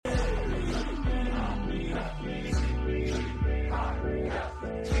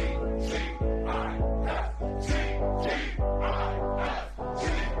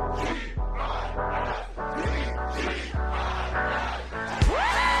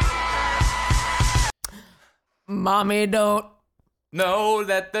Mommy don't know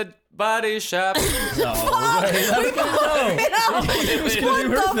that the body shop. No, that's What the fuck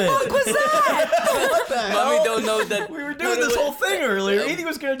was that? What the hell? Mommy don't know that. We were doing this whole thing earlier. Edie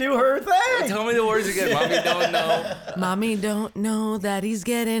was going to do her thing. Tell me the words again. Mommy don't know. Mommy don't know that he's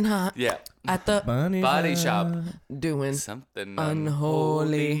getting hot. Yeah. At the Body shop. doing Something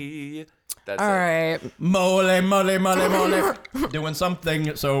unholy. unholy. That's All right. Mole. Doing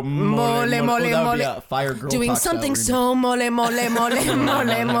something so Mole. That would be a Fire Girl Doing talk something style so mole.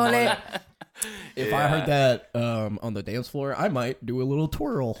 If I heard that on the dance floor, I might do a little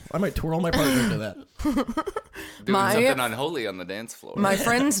twirl. I might twirl my partner to that. Doing something unholy on the dance floor. My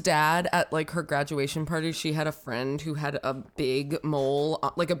friend's dad, at like her graduation party, she had a friend who had a big mole,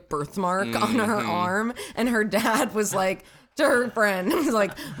 like a birthmark on her arm, and her dad was like, to her friend, it was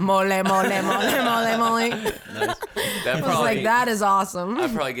like, mole. Nice. I was like, that is awesome. I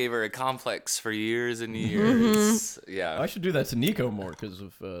probably gave her a complex for years and years. Yeah. I should do that to Nico more because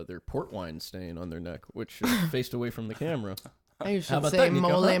of their port wine stain on their neck, which faced away from the camera. You should about say that, Nico?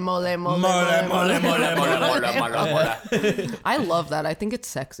 mole. I love that. I think it's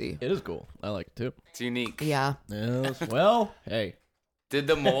sexy. It is cool. I like it too. It's unique. Yeah. Yes. Well, hey. Did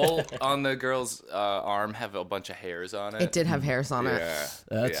the mole on the girl's arm have a bunch of hairs on it? It did have hairs on it. Yeah.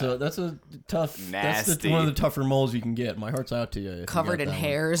 That's a tough. Nasty. That's one of the tougher moles you can get. My heart's out to you. if you Covered got in that one.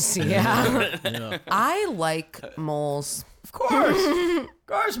 hairs. Yeah. Yeah. I like moles. Of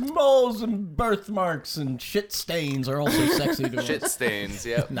course, moles and birthmarks and shit stains are also sexy to us. Shit stains,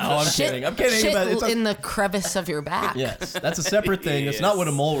 yep. No, I'm kidding. I'm kidding. Shit About it. in the crevice of your back. Yes, that's a separate thing. That's not what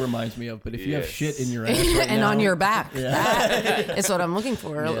a mole reminds me of. But if you have Yes. shit in your ass right And now, on your back. That is what I'm looking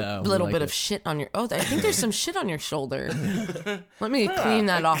for. Yeah, A we little like bit it. of shit on your... Oh, I think there's some shit on your shoulder. Let me clean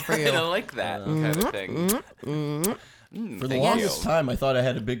that off for I you. like that kind of thing. For the longest time, I thought I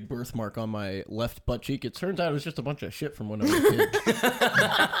had a big birthmark on my left butt cheek. It turns out it was just a bunch of shit from when I was a kid.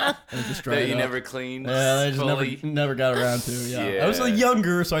 I just dried That you up. never cleaned. Yeah, I just fully. never got around to. Yeah. I was like,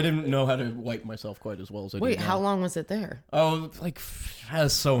 younger, so I didn't know how to wipe myself quite as well as I Wait, do now. how long was it there? Oh, like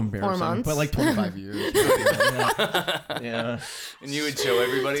that's so embarrassing. 4 months? But like 25 years. yeah. And you would show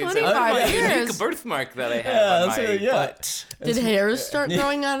everybody and say, 25 "Oh, my years. unique birthmark that I have Yeah, on that's my it, yeah. butt." Did hairs start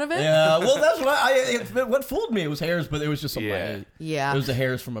growing out of it? Yeah, well, that's what what fooled me. It was hairs, but it was just something I Yeah. ate. Yeah. It was the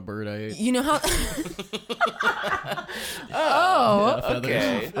hairs from a bird I ate. You know how... Feathers.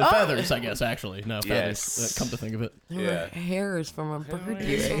 okay. Feathers, I guess, actually. No, feathers. Yes. Come to think of it. Yeah. hairs from a bird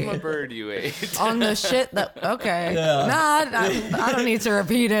you Hairs from a ate. bird you ate. On the shit that... Okay. Yeah. Nah, I don't need to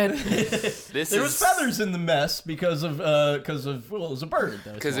repeat it. This There is was feathers in the mess because of well, it was a bird.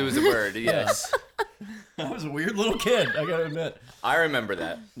 because it was a bird. Yes, I was a weird little kid. I gotta admit. I remember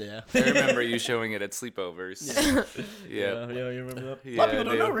that. Yeah. I remember you showing it at sleepovers. Yeah, Yep. you remember that? Yeah, a lot of people I don't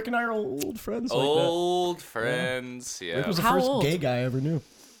do. know. Rick and I are old friends. Old friends. Like that. Yeah. Rick was the How first old? gay guy I ever knew.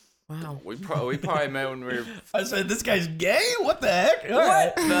 Wow. We probably met when we were. I said, "This guy's gay? What the heck?" All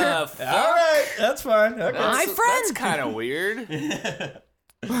right. The fuck? All right, that's fine. Okay. My friend. That's kind of weird.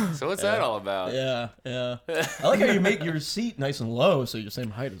 So what's that all about? Yeah. I like how you make your seat nice and low so you're the same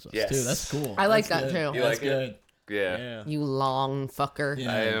height as us Yes. too. That's cool. I like That's that good. too. You That's like it? good. Yeah. Yeah. You long fucker.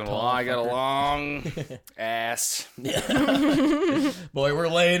 Yeah. I got a long ass. Boy, we're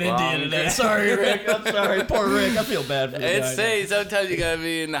laying into Long you today. ass. Sorry, Rick. I'm sorry. Poor Rick. I feel bad for the It's guy. say sometimes you gotta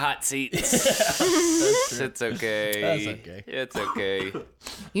be in the hot seats. It's okay. That's okay. It's okay.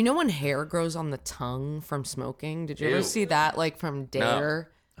 You know when hair grows on the tongue from smoking? Did you ever Ew. see that, like from Dare?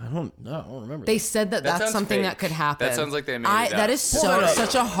 I don't remember. They said that That that's sounds something fake. that could happen. That sounds like they made it That up. is Pull it up.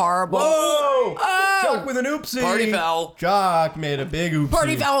 such a horrible. Whoa! Jock with an oopsie. Party foul. Jock made a big oopsie.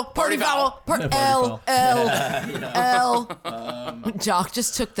 Party foul! Party foul! Party L foul. L. Jock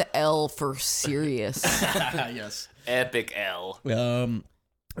just took the L for serious. Yes. Epic L.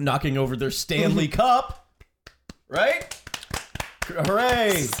 Knocking over their Stanley Cup. Right?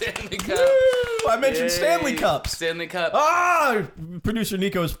 Hooray! Stanley Cup. Woo! I mentioned Yay. Stanley Cups. Stanley Cup. Ah! Producer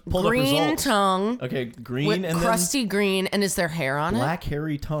Nico's pulled up Green results. tongue. Okay, green With and crusty green, and is there hair on then black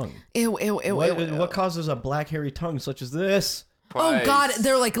hairy tongue. it? Ew, ew, ew, What, ew, ew. what causes a black hairy tongue such as this? Oh God,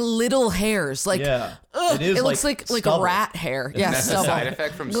 they're like little hairs. Like, Yeah. ugh, It is looks like stubble. rat hair. Yeah, That's a stubble. side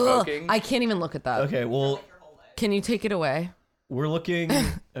effect from Ugh, smoking. I can't even look at that. Okay, well, Can you take it away? we're looking.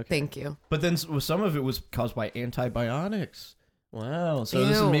 Okay. Thank you. But then some of it was caused by antibiotics. Wow. So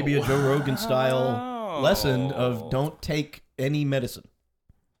this is Ew. maybe a Joe Rogan style lesson of don't take any medicine.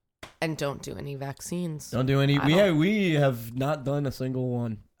 And don't do any vaccines. Don't do any. I We have not done a single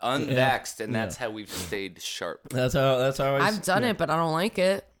one. Unvaxxed, and that's how we've stayed sharp. That's how. I've done it, but I don't like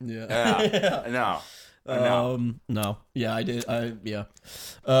it. Yeah. Yeah. No. No. Yeah, I did. Yeah.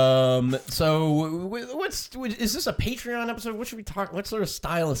 So is this a Patreon episode? What should we talk? What sort of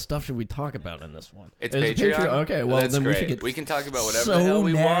style of stuff should we talk about in this one? It's Patreon. Okay, well that's then great. We can talk about whatever the hell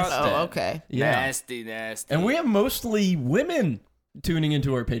we want. Oh, okay. Yeah. Nasty. And we have mostly women tuning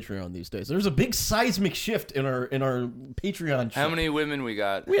into our Patreon these days. There's a big seismic shift in our Patreon shift. How many women we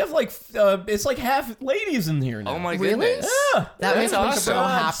got? We have like it's like half ladies in here now. Oh my Really? goodness. Yeah. That makes That's me awesome. so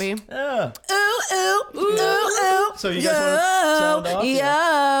happy. Yeah. Ooh. So you guys want to sound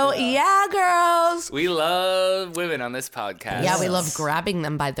off? Yeah, girls. We love women on this podcast. Yeah, we love grabbing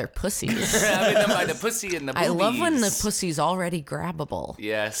them by their pussies. Grabbing them by the pussy and the boobies. I love when the pussy's already grabbable.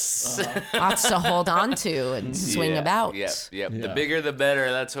 Yes. Lots to hold on to and swing about. Yep. Yeah. The bigger the better.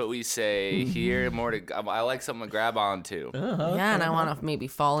 That's what we say here. More to. I like something to grab onto. Yeah, and I want to maybe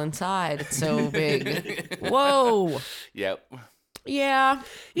fall inside. It's so big. Whoa. Yep. Yeah.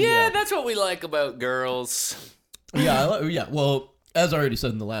 Yeah, that's what we like about girls. Yeah. Well, as I already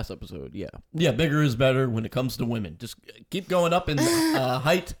said in the last episode, yeah, bigger is better when it comes to women. Just keep going up in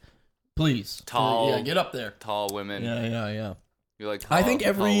height, please. Tall. Yeah, get up there. Tall women. Yeah. You like tall, I think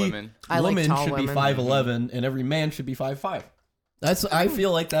every tall women. woman tall should be women. 5'11", and every man should be 5'5". I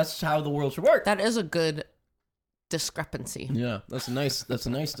feel like that's how the world should work. That is a good discrepancy. Yeah, that's a nice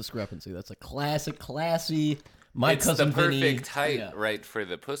discrepancy. That's a classy. It's the cousin perfect Vinny. height, Yeah. right, for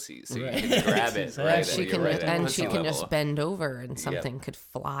the pussy, so Right. you can grab it. Exactly. Right, She you're can, right at and pussy she can level. just bend over and something could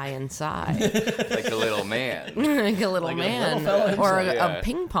fly inside. like a little man. Like a little man. fella Or himself. Yeah. a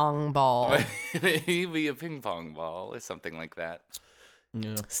ping pong ball. Maybe a ping pong ball or something like that.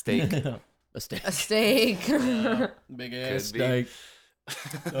 Yeah. Steak. A steak. A steak. Big ass Could be. steak.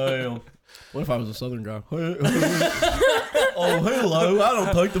 What if I was a Southern guy? Oh, hello, I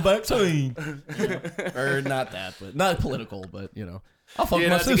don't take the vaccine. Or not that, but not political, but I'll fuck my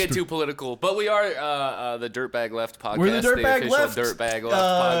Not sister. to get too political, but we are the Dirtbag Left podcast. We're the Dirtbag official Left. Dirtbag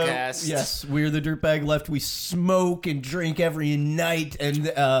Left podcast. Yes, we're the Dirtbag Left. We smoke and drink every night, and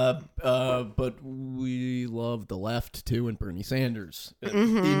but we love the left too, and Bernie Sanders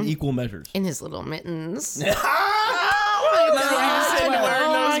in equal measures. In his little mittens.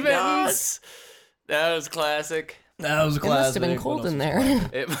 Oh my gosh. That was classic. That was It classic. must have been cold in there.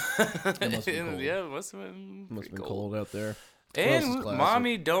 It must have been cold. Yeah, it must have been. Must have been pretty cold out there. And This is classic.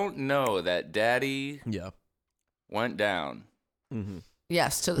 mommy don't know that daddy Yeah. went down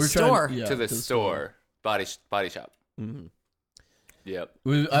Yes, to the We're store. trying- yeah, to the store body shop. Mm-hmm. Yep.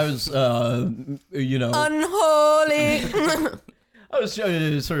 I was, Unholy. I was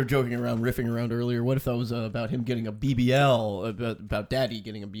sort of joking around, riffing around earlier. What if that was about him getting a BBL, about Daddy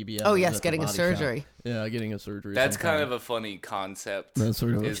getting a BBL? Oh, yes, at the getting a body surgery. shop? Yeah, getting a surgery. That's kind of a funny concept. That's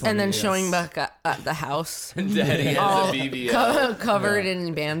sort of a Is- funny- And then yes. showing back at the house. Daddy has all a BBL. covered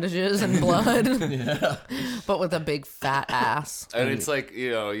in bandages and blood. Yeah. But with a big fat ass. And it's like,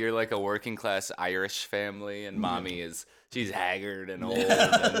 you're like a working class Irish family, and mommy she's haggard and old.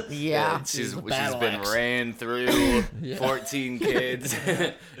 And, Yeah. she's a battle been axe. ran through 14 kids.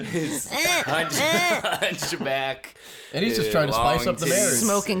 Is hunchback. And he's just trying to spice up the long marriage. titties.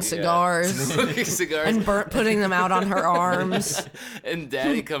 Smoking cigars. Smoking cigars. And putting them out on her arms. And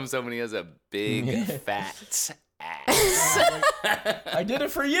daddy comes home and he has a big fat ass. I did it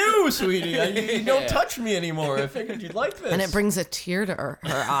for you, sweetie. You don't touch me anymore. I figured you'd like this. And it brings a tear to her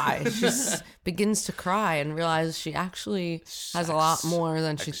eye. She begins to cry and realizes she actually has a lot more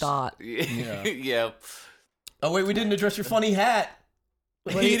than she thought. Yeah. Oh, wait, we didn't address your funny hat.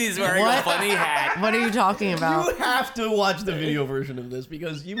 He's wearing a funny hat. What are you talking about? You have to watch the video version of this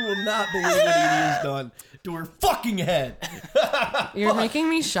because you will not believe what Edie has done to her fucking head. You're making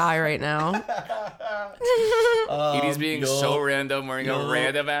me shy right now. Edie's being so random, wearing a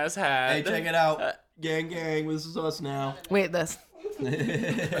random ass hat. Hey, check it out. Gang, this is us now. Wait, this.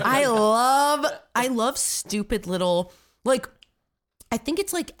 I love stupid little, like, I think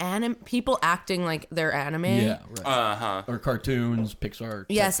it's like people acting like they're anime. Yeah, right. Uh-huh. Or cartoons, Pixar.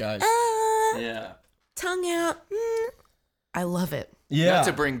 Yes. Guys. Yeah. Tongue out. I love it. Yeah. Not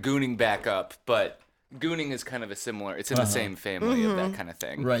to bring gooning back up, but gooning is kind of it's in the same family of that kind of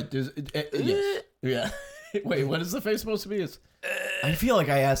thing. Right. Yes. Yeah. Wait, what is the face supposed to be? I feel like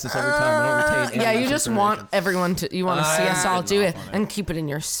I ask this every time. I don't retain any Yeah, of you this just information. want everyone to, you want to see us all do it on it. and keep it in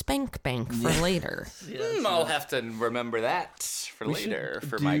your spank bank for later. I'll have to remember that for later should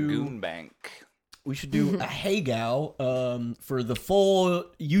for my do- goon bank. We should do a Hey Gal for the full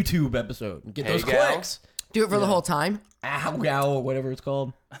YouTube episode. Get those Hey Gal? clicks. Do it for the whole time. Ow Gal or whatever it's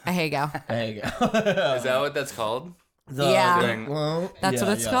called. A hey gal. Hey Gal. Is that what that's called? Yeah. Well, That's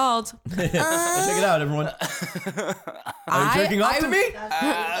what it's called. Check it out, everyone. Are you jerking off to me?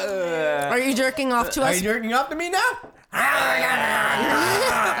 Are you jerking off to Are us? you jerking off to me now?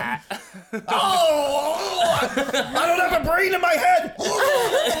 Oh! I don't have a brain in my head. Are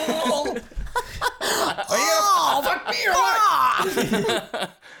you gonna fuck me or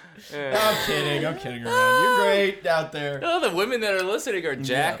what? I'm kidding around. You're great out there. Oh, the women that are listening are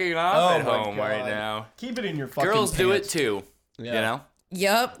jacking off at home right now. Keep it in your fucking Girls do it pants. too. Yeah. You know?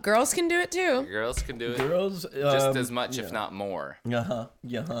 Yep, girls can do it too. Girls can do it Girls just as much, if not more.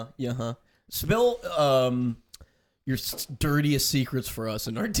 Spill your dirtiest secrets for us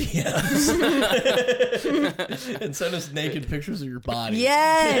in our DMs. And send us naked pictures of your body.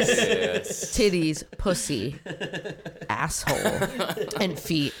 Yes. Yes. Titties, pussy, asshole, and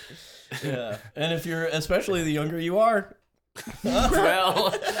feet. Yeah. And if you're, especially the younger you are. well,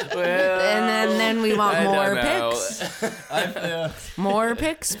 And then we want I more don't know. pics. More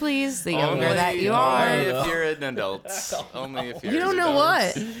pics, please. The younger Only- that you only are. if you're an adult. Only if you're You don't an know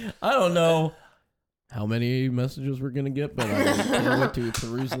adult. what. I don't know how many messages we're going to get, but I can't wait to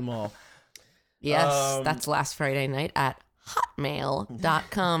peruse them all. Yes, that's last Friday night at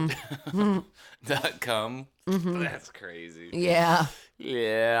hotmail.com. .com. Mm-hmm. That's crazy. Yeah.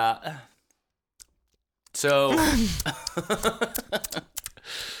 Yeah. So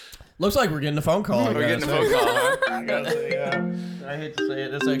Looks like we're getting a phone call. we're getting a phone call. Huh? I hate to say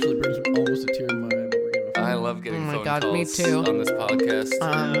it. This actually brings almost a tear to my eye, but we're getting a phone I love getting Oh my phone God, calls me too. on this podcast.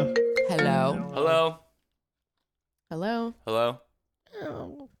 Hello. Hello? Hello. Hello?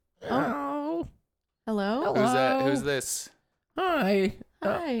 Oh. Hello. Who's that? Who's this? Hi.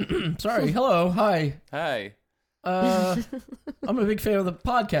 Hi. Sorry. Hello. Hi. Hi. I'm a big fan of the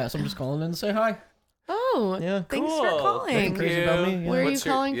podcast. I'm just calling in to say hi. Oh. Yeah. Thanks Cool. for calling. Nothing crazy about me. Where are What's you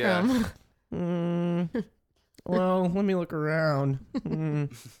your- calling yeah. from? Well, let me look around.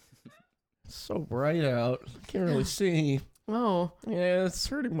 It's so bright out. Can't really see. Oh. Yeah, it's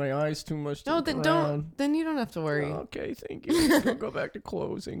hurting my eyes too much. To No, look then around. don't. Then you don't have to worry. Okay, thank you. I'll go back to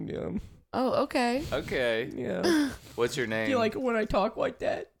closing them. Oh, okay. Okay. Yeah. What's your name? Do you like it when I talk like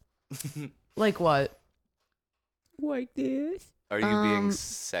that? Like what? Like this? Are you being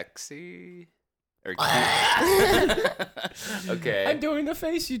sexy? Or cute? Okay. I'm doing the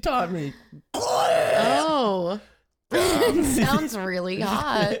face you taught me. Oh. Sounds really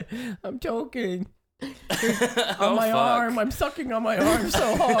hot. I'm joking. Oh, On my fuck. arm. I'm sucking on my arm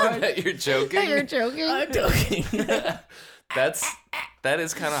so hard. That you're joking? You're joking? I'm joking. That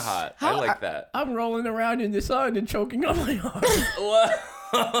is kind of hot. I like that. I'm rolling around in the sun and choking on my arm. Whoa.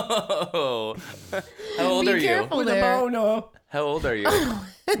 How old Be are you? careful With a there. boner. How old are you?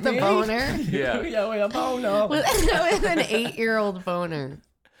 The boner. Yeah. Yeah, with a boner. With an 8-year-old boner.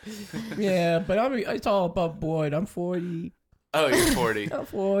 Yeah, but it's all above board. I'm 40. Oh, you're 40. I'm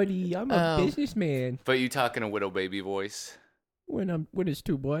 40. I'm a Oh. businessman. But you talk in a widow baby voice. When it's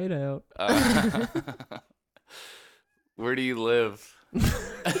too bright out. Where do you live?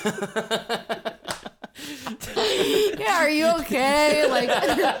 Yeah, are you okay? Like,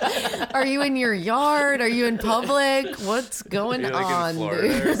 are you in your yard? Are you in public? What's going You're like on, in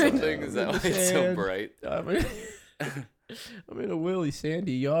Florida or dude? something? Is that why it's so Sand. bright? I'm in a really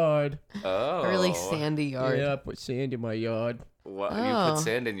sandy yard. Oh. A really sandy yard. Yeah, I put sand in my yard. What? You Oh. put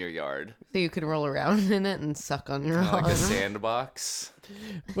sand in your yard? So you could roll around in it and suck on your Kinda arm. like a sandbox?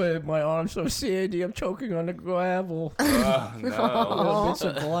 But my arm's so sandy, I'm choking on the gravel. Oh, no. Little bits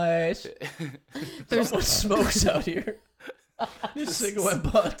of glass. There's so much smokes out here. These cigarette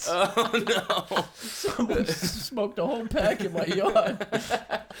butts. Oh, no. Someone smoked a whole pack in my yard.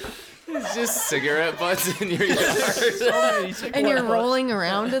 It's just cigarette butts in your yard. So many cigarette And you're butts. rolling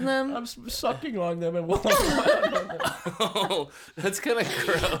around in them? I'm sucking on them and walking around on them. Oh, that's kind of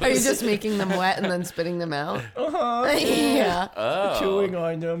gross. Are you just making them wet and then spitting them out? Uh-huh. Yeah. Oh. Chewing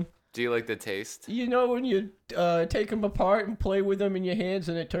on them. Do you like the taste? You know when you take them apart and play with them in your hands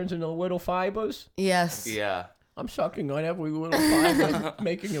and it turns into little fibers? Yes. Yeah. I'm sucking on every little fiber,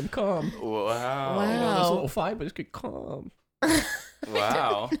 making them come. Wow. You know, those Wow. little fibers could come.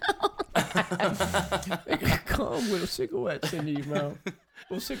 Wow. They could come with cigarettes in your mouth.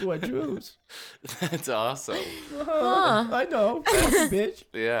 Little cigarette juice. That's awesome. I know. Fucking bitch.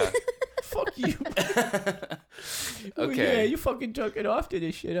 Yeah. Fuck you. Well, Okay. yeah, you fucking took it off to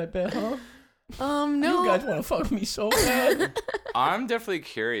this shit, I bet, huh? No. You guys want to fuck me so bad. I'm definitely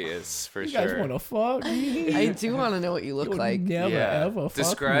curious for You sure. guys want to fuck me. I do want to know what you look You'll like. never yeah. ever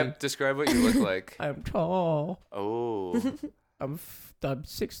fuck me. Describe what you look like. I'm tall. Oh, I'm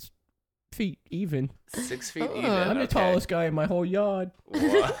 6 feet even. 6 feet Oh. even. I'm the okay. tallest guy in my whole yard.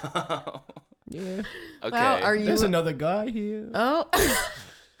 Wow. Yeah. Okay. Well, are you? There's another guy here. Oh,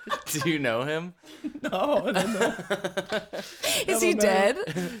 Do you know him? No, I don't know. is he dead?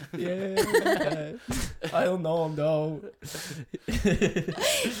 Yeah. I don't know him though. Is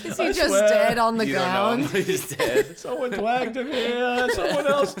he I just swear. dead on the You don't know ground? him. He's dead. Someone dragged him here. Someone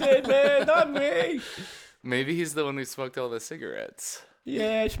else did, man. Not me. Maybe he's the one who smoked all the cigarettes.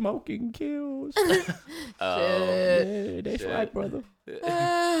 Yeah, smoking kills. Shit. Yeah, that's right, brother.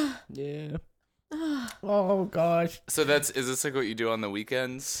 Yeah. Oh gosh. So is this like what you do on the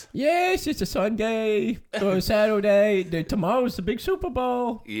weekends? Yes, it's a Sunday or a Saturday. Tomorrow's the big Super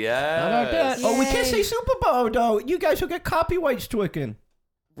Bowl. Yeah. How about that? Oh, we can't Yay. say Super Bowl though. You guys will get copyright stricken.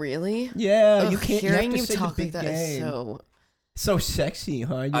 Really? Yeah, Ugh, you can't. hearing you, you have to say talk the like big that is game. so. sexy,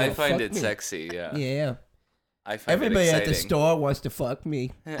 huh? You I wanna find fuck it me? sexy. Yeah. Yeah. I find Everybody it at the exciting. store wants to fuck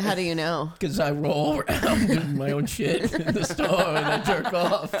me How do you know? because I roll around doing my own shit in the store and I jerk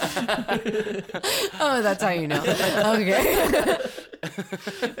off. Oh, that's how you know. Okay.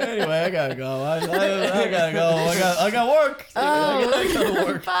 Anyway, I gotta go. I gotta go. I got work. I gotta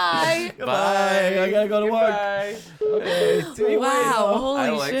work. Bye. Goodbye. I gotta go to work. Bye. Okay. See you later. Wow. Holy I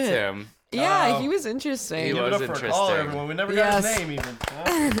liked shit. him. Yeah, Oh. he was interesting. He Give was it up for a caller, interesting. everyone. We never got Yes. his name even.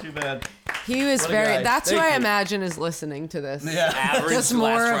 Oh, too bad. He was What a very. guy. That's Thank who I you. imagine is listening to this. Yeah. Average Just more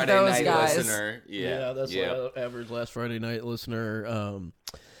last of Friday those night guys. listener. Yeah, that's yeah. average last Friday night listener.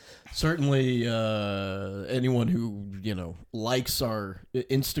 Certainly, anyone who likes our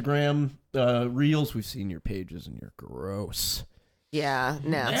Instagram reels, we've seen your pages and you're gross. Yeah,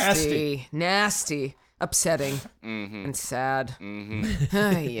 nasty, upsetting, and sad.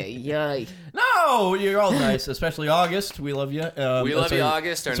 Ay, ay, ay. No, you're all nice, especially August. We love you. We love you,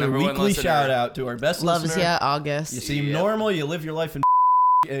 August, our It's a number one weekly listener. shout out to our best Loves listener. ya, August. You seem Yep. normal. You live your life in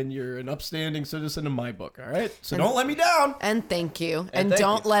and you're an upstanding citizen in my book. All right, so don't let me down. And thank you. And thank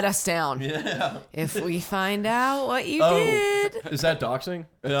don't you. let us down. Yeah. If we find out what you Oh. did. Is that doxing?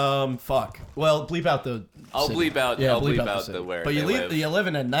 Fuck. Well, bleep out the. I'll city. bleep out. Yeah, I'll bleep the out city. the where. But they you live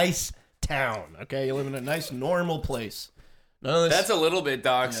in a nice town. Okay, you live in a nice normal place. None of this. That's a little bit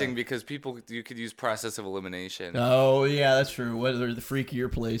doxing because you could use process of elimination. Oh yeah, that's true. What are the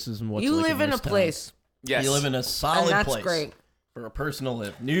freakier places and what's You like live in a nice town? place. Yes. You live in a solid And that's place. great. For a person to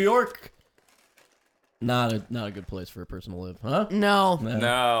live. New York, not a good place for a person to live, huh? No.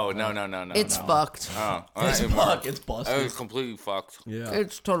 No. It's fucked. Oh, It's alright, Mark. fuck. It's I busted. was completely fucked. Yeah.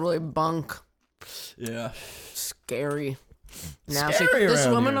 It's totally bunk. Yeah. Scary. Scary This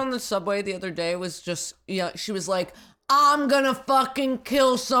around woman here. on the subway the other day was just, she was like, I'm gonna fucking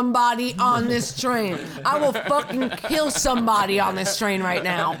kill somebody on this train. I will fucking kill somebody on this train right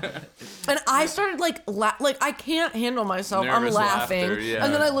now. And I started I can't handle myself. I'm Nervous laughing. laughter, yeah.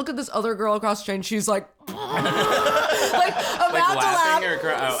 And then I look at this other girl across the train. She's like, like about to laughing laugh. or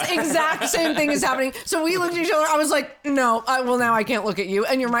cry- oh. Exact same thing is happening. So we looked at each other. I was like, no, well now I can't look at you,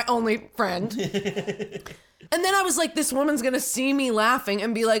 and you're my only friend. And then I was like, this woman's gonna see me laughing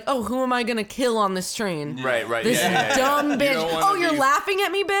and be like, oh, who am I gonna kill on this train? Right. This yeah. dumb You bitch. don't wanna Oh, you're be laughing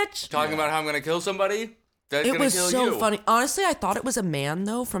at me, bitch? Talking about how I'm gonna kill somebody. That's It gonna was kill so you. funny. Honestly, I thought it was a man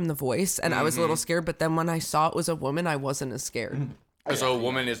though from the voice, and I was a little scared. But then when I saw it was a woman, I wasn't as scared. So a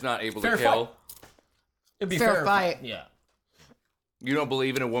woman is not able Fair to kill. fight. It'd be Fair fight. Yeah. You don't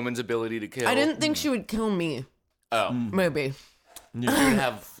believe in a woman's ability to kill. I didn't think she would kill me. Oh, Maybe.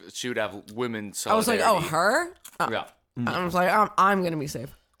 she would have women. I was like, oh, solidarity. her? Yeah. I was like, I'm gonna be safe.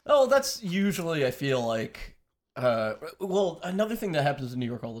 Oh, that's usually, I feel like, well, another thing that happens in New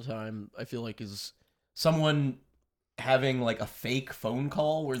York all the time, I feel like, is someone having, like, a fake phone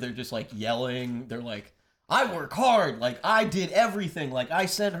call where they're just, like, yelling. They're like, I work hard. Like, I did everything. Like, I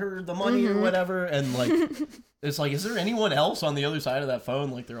sent her the money or whatever. And, like, it's like, is there anyone else on the other side of that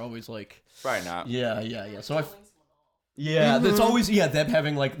phone? Like, they're always like, Probably not. yeah. So that's always, them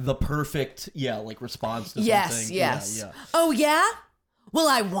having, like, the perfect, like, response to Yes, something. yes. Yeah. Oh yeah? Well,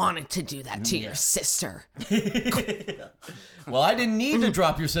 I wanted to do that to your sister. Well, I didn't need to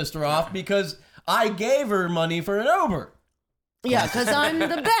drop your sister off because I gave her money for an Uber. Yeah, because I'm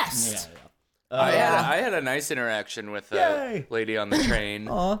the best. I Yeah. had a nice interaction with a Yay. lady on the train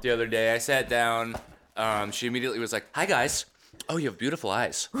Aw. the other day. I sat down. She immediately was like, "Hi guys. Oh, you have beautiful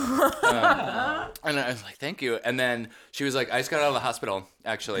eyes." And I was like, "Thank you." And then she was like, "I just got out of the hospital,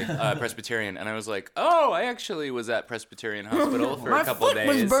 actually, Presbyterian." And I was like, "Oh, I actually was at Presbyterian Hospital for My a couple foot of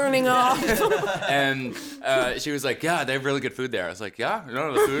days." was burning off. And she was like, "Yeah, they have really good food there." I was like, "Yeah,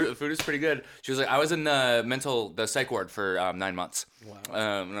 no, the food is pretty good." She was like, "I was in the psych ward for 9 months." Wow.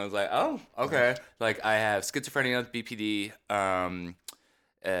 And I was like, "Oh, okay." Like, I have schizophrenia, BPD.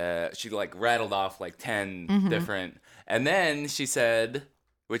 She like rattled off like 10 different, and then she said,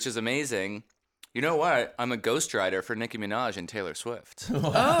 which is amazing, you know what? I'm a ghostwriter for Nicki Minaj and Taylor Swift.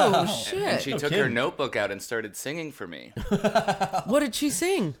 Oh, shit. And she took her notebook out and started singing for me. What did she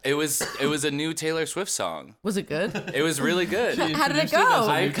sing? It was a new Taylor Swift song. Was it good? It was really good. How did it introduced it as go?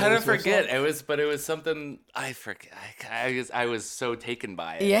 a I new kind of Taylor Swift forget. song? It was something I forget. I was so taken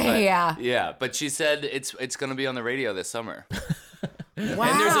by it. Yeah. Yeah, but she said it's gonna be on the radio this summer. Wow.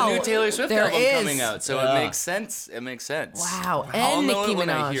 And there's a new Taylor Swift There album is. coming out, so it makes sense. It makes sense. Wow. I'll And know Nicki it when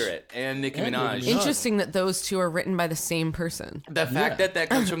I Minaj. hear it. And Nicki And Minaj. Nicki Minaj. Interesting that those two are written by the same person. The fact that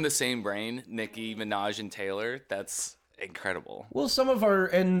comes from the same brain, Nicki Minaj and Taylor, that's incredible. Well, some of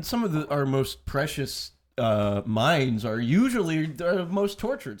our most precious minds are usually the most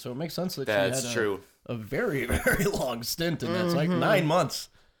tortured, so it makes sense that That's she had true. a very, very long stint, and that's like 9 months.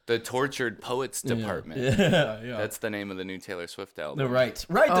 The Tortured Poets Department. Yeah. That's the name of the new Taylor Swift album. No, right.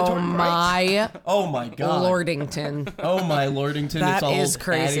 Oh Right. my Oh my God. Lordington. Oh my Lordington. That It's all is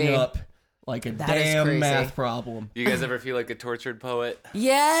crazy. adding up like a That is damn crazy. math problem. You guys ever feel like a tortured poet?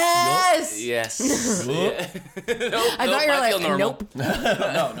 Yes. Yes. Nope. I thought you were feel like, normal. nope.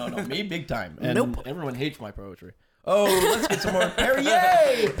 No, me big time. And Nope. everyone hates my poetry. Oh, let's get some more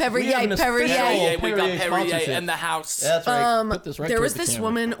Perrier. Perrier, We have an Perrier. official Perrier, we got Perrier sponsorship. in the house. That's right. Put this right There toward was the this camera.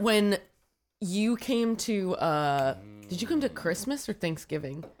 woman when you came to did you come to Christmas or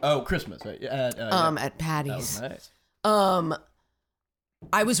Thanksgiving? Oh, Christmas. Right? At That Patty's. was nice.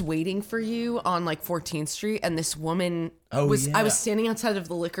 I was waiting for you on like 14th Street, and this woman Oh, I yeah. was standing outside of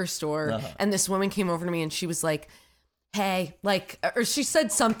the liquor store, and this woman came over to me and she was like, hey, like, or she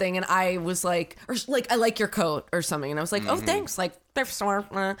said something, and I was like, or like, I like your coat or something, and I was like, oh, thanks, like, thrift store.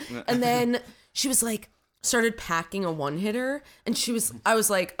 And then she was like, started packing a one-hitter, and I was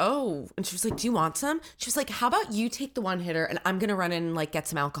like, oh, and she was like, do you want some? She was like, how about you take the one-hitter and I'm gonna run in and like get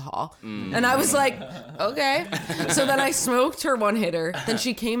some alcohol. And I was like, okay. So then I smoked her one-hitter, then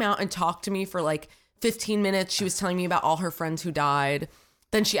she came out and talked to me for like 15 minutes. She was telling me about all her friends who died.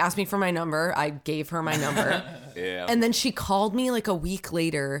 Then she asked me for my number. I gave her my number. Yeah. And then she called me like a week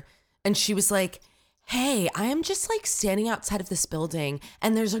later, and she was like, hey, I am just like standing outside of this building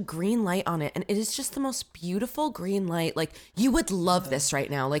and there's a green light on it, and it is just the most beautiful green light. Like, you would love this right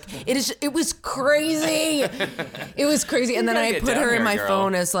now. Like, it was crazy. It was crazy. And then gotta I get put down her in here, my girl.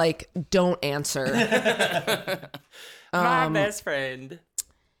 phone as like, don't answer. My best friend.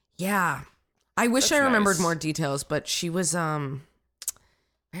 Yeah. I wish That's I remembered nice. more details, but she was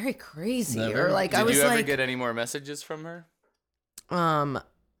very crazy. Never. Or like, Did I was you ever like, get any more messages from her? don't.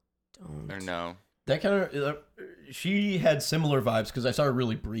 Or no? That kind of she had similar vibes because I saw her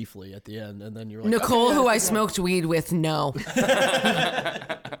really briefly at the end, and then you're like, Nicole, okay, who yeah. I smoked weed with, no.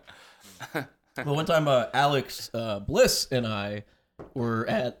 Well, one time Alex Bliss and I were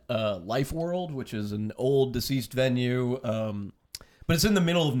at Life World, which is an old deceased venue, but it's in the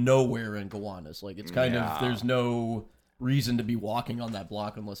middle of nowhere in Gowanus. Like, it's kind of, there's no reason to be walking on that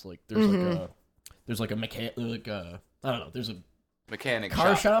block unless like there's like a mechanic, like I don't know, there's a Mechanic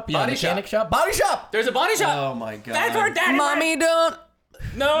car shop, yeah, Body mechanic shop. shop, body shop. There's a body shop. Oh my god, That's where Daddy Mommy don't,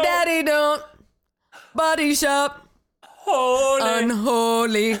 No. Daddy don't, body shop, Holy.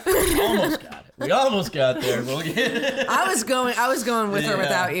 unholy. almost got it. We almost got there. We'll get I was going with or Yeah.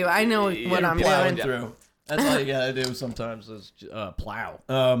 without you. I know what I'm plowing doing. through. That's all you gotta do sometimes is plow.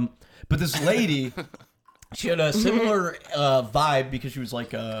 But this lady, she had a similar vibe because she was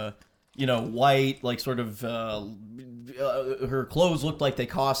like white, like sort of her clothes looked like they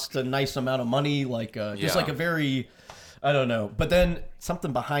cost a nice amount of money, like just Yeah. like a very, I don't know. But then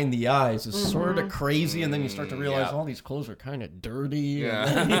something behind the eyes is sort of crazy, and then you start to realize yeah. all these clothes are kind of dirty. Yeah.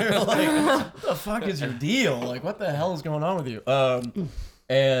 And then you're like, what the fuck is your deal? Like, what the hell is going on with you?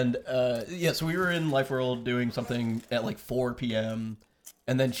 And so we were in Life World doing something at like 4 p.m.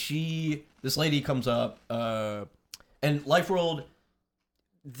 And then this lady comes up, and Life World,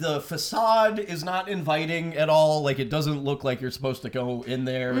 the facade is not inviting at all. Like, it doesn't look like you're supposed to go in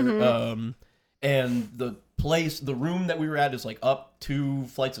there. And the room that we were at is like up 2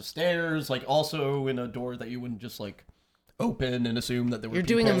 flights of stairs, like also in a door that you wouldn't just like open and assume that there were You're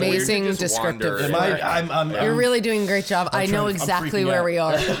people doing there. amazing just descriptive. wander. Am work. I'm You're really doing a great job. I know I'm exactly freaking where out. we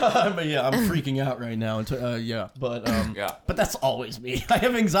are. But yeah, I'm freaking out right now. But Yeah. but that's always me. I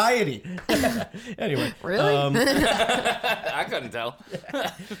have anxiety. Anyway, Really? I couldn't tell.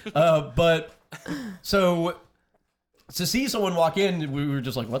 but so to see someone walk in, we were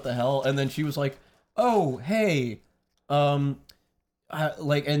just like, what the hell? And then she was like, oh, hey, and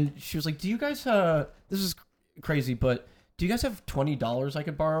she was like, do you guys, this is crazy, but do you guys have $20 I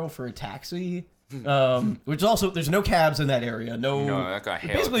could borrow for a taxi? Which also, there's no cabs in that area. No, that got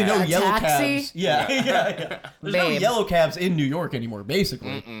hailed basically cab. no yellow taxi? cabs. Yeah. There's no Babe. yellow cabs in New York anymore,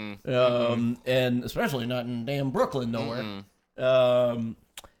 basically. And especially not in damn Brooklyn nowhere.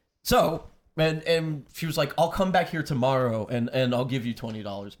 So, and she was like, I'll come back here tomorrow and I'll give you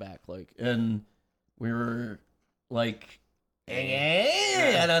 $20 back. Like, and we were like,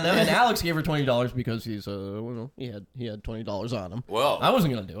 I don't know. And Alex gave her $20 because he's he had $20 on him. Whoa. I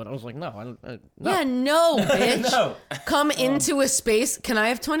wasn't gonna do it. I was like, no, I don't. No. Yeah, no, bitch. No. Come into a space. Can I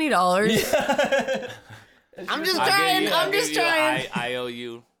have $20? I'm just trying. I'm just trying. I owe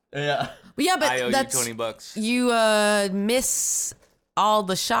you. Yeah. But yeah, I owe but that's you $20. you miss all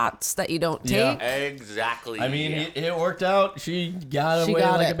the shots that you don't take. Yeah. Exactly. I mean, it worked out. She got She away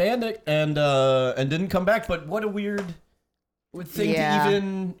got like it. a bandit and didn't come back. But what a weird thing Yeah. to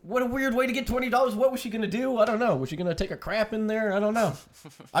even. What a weird way to get $20. What was she gonna do? I don't know. Was she gonna take a crap in there? I don't know.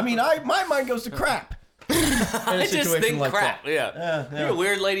 I mean, my mind goes to crap. I just think like crap. that. Yeah. You're a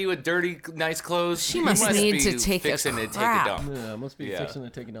weird lady with dirty, nice clothes. She You must need be to take a fixing to take crap. a dump. Yeah, must be Yeah. fixing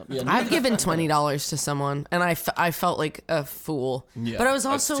it, taking up. Yeah, I've given $20 to someone, and I felt like a fool. Yeah. But I was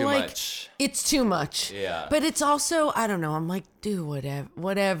That's also too like, much. it's too much. Yeah. But it's also, I don't know. I'm like, do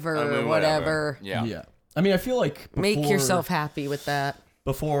whatever. I mean, whatever. Yeah. Yeah. I mean, I feel like Make before- yourself happy with that.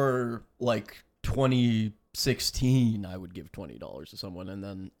 before like 2016, I would give $20 to someone, and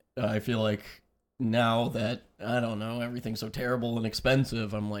then I feel like now that I don't know everything's so terrible and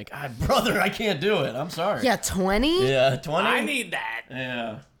expensive, I'm like, brother, I can't do it. I'm sorry. Yeah, 20? Yeah, 20. I need that.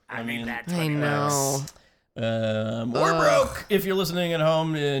 Yeah. I need that. I know. We're broke. If you're listening at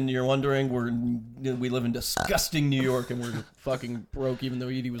home and you're wondering, we live in disgusting New York and we're fucking broke, even though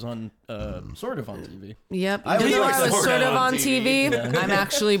Edie was on sort of on TV. Yep. I Even was though like I was sort sort of of on on TV, I'm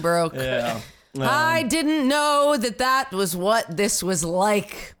actually broke. Yeah. I didn't know that was what this was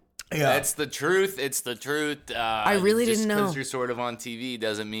like. Yeah. That's the truth. It's the truth. I really didn't know. Just because you're sort of on TV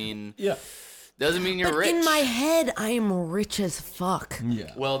doesn't mean Yeah. you're But rich. in my head, I am rich as fuck.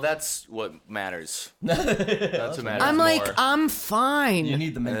 Yeah. Well, that's what matters. That's what matters. I'm like, more. I'm fine. You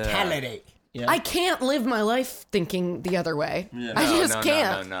need the mentality. Yeah. I can't live my life thinking the other way. Yeah. I just no,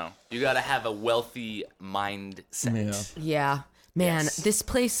 can't. No. You gotta have a wealthy mindset. Yeah. Yeah. Man, Yes. this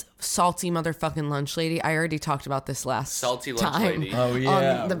place, salty motherfucking lunch lady. I already talked about this last Salty lunch time lady. Oh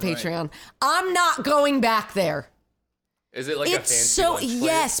yeah. on the right. Patreon. I'm not going back there. Is it like a It's fancy so lunch place?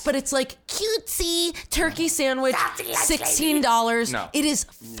 yes, but it's like cutesy turkey sandwich, $16. No. It is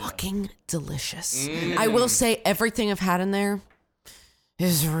fucking delicious. I will say everything I've had in there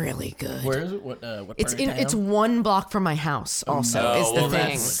is really good. Where is it? What It's part of it's town? 1 block from my house. Also, Oh, is the well,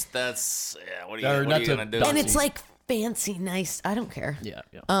 thing, that's yeah. What Or are you not to gonna do? dump and it's Fancy. like fancy, nice. I don't care. Yeah.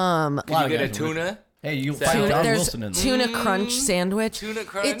 Yeah. Can you get a guys are tuna? Hey, you Tuna- find John There's Wilson in there. tuna crunch sandwich. Tuna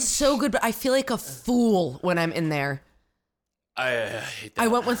crunch? It's so good, but I feel like a fool when I'm in there. I hate that. I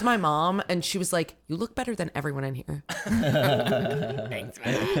went with my mom, and she was like, "You look better than everyone in here."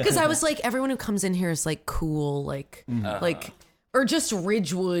 Because I was like, everyone who comes in here is like cool, like or just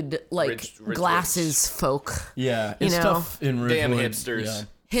Ridgewood, like Ridgewood. glasses folk, Yeah, You it's know. tough in Ridgewood. Damn hipsters. Yeah.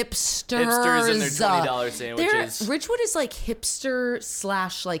 hipsters. Hipsters and their $20 They're- sandwiches. Ridgewood is like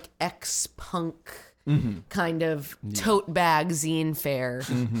hipster / like ex-punk kind of tote bag zine fair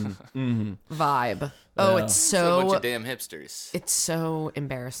vibe. Oh, it's So a bunch so of damn hipsters. it's so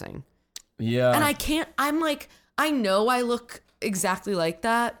embarrassing. Yeah. And I can't, I'm like, I know I look exactly like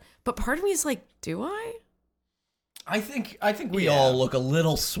that, but part of me is like, do I? I think we all look a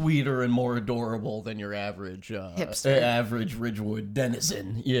little sweeter and more adorable than your average Hipster. average Ridgewood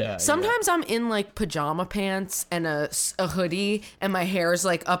denizen. Yeah. Sometimes I'm in like pajama pants and a hoodie, and my hair is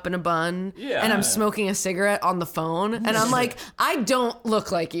like up in a bun, Yeah. and I'm smoking a cigarette on the phone, and I'm like, I don't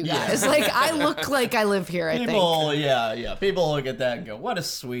look like you guys. Like, I look like I live here, I think. People, yeah. People look at that and go, "What a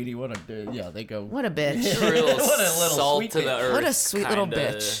sweetie! What a dude!" Yeah, they go, What a bitch. Real What a little salt sweet to the bitch. earth. What a sweet little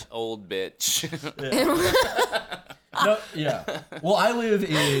kinda bitch. Old bitch. No, yeah. Well, I live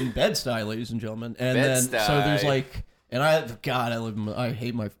in Bed-Stuy, ladies and gentlemen, and then so there's Bed-Stuy. like, and I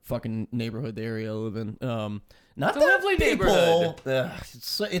hate my fucking neighborhood, the area I live in. Not a that lovely people, neighborhood.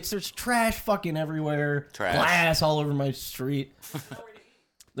 there's trash fucking everywhere, Trash. glass all over my street.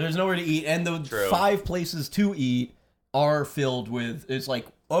 There's nowhere to eat, and the True. 5 places to eat are filled with. It's like,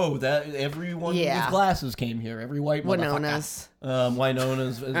 oh, that everyone Yeah. with glasses came here. Every white motherfucker. Winonas.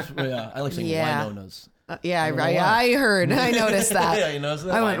 Winonas. Yeah, I like saying Yeah. Winonas. Yeah, don't know right. why. I heard. I noticed that. Yeah, you noticed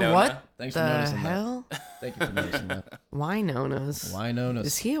that? I went, Winona. what Thanks for the noticing hell? that. Thank you for noticing that. Winonas. Winonas.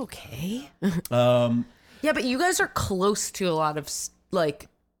 Is he okay? Um, Yeah, but you guys are close to a lot of like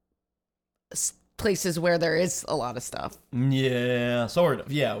places where there is a lot of stuff. Yeah, sort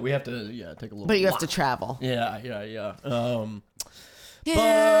of. Yeah, we have to take a little. But you have to walk. travel. Yeah. Yeah.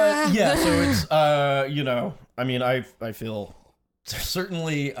 But yeah, so it's I mean, I feel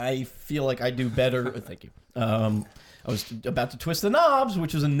certainly I feel like I do better. Thank you. I was about to twist the knobs,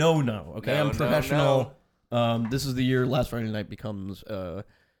 which is a no. Okay, No, I'm professional. This is the year Last Friday Night becomes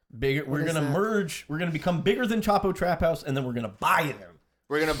bigger. We're gonna merge. We're gonna become bigger than Chapo Trap House, and then we're gonna buy them.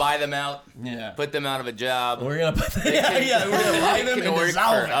 We're gonna buy them out. Yeah. Put them out of a job. We're gonna put we're gonna buy them They can and work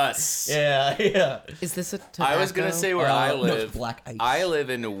dissolve for it. us. Yeah. Is this a tobacco? I was gonna say where I No, it's live. Black Ice. I live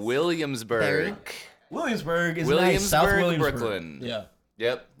in Williamsburg. Williamsburg is nice. South Williamsburg, Brooklyn. Yeah.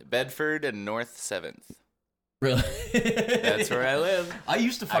 Yep, Bedford and North 7th. Really? That's where I live. I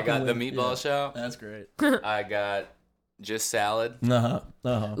used to I fucking got the live- meatball yeah. shop. That's great. I got just salad.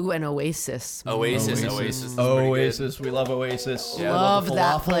 Ooh, an Oasis. Oasis is pretty good. Oasis. We love Oasis. Yeah. We Love the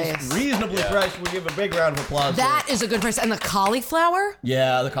that falafels. place. Reasonably Yeah. priced. We give a big round of applause. That is a good price. And the cauliflower?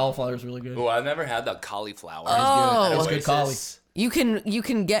 Yeah, the cauliflower is really good. Oh, I've never had the cauliflower. Oh. That's good cauli. Oasis. You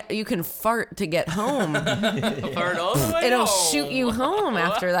can fart to get home. Fart all the way It'll home. shoot you home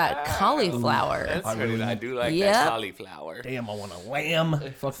after that cauliflower. That's I pretty. really- I do like Yep. that cauliflower. Damn, I want a lamb.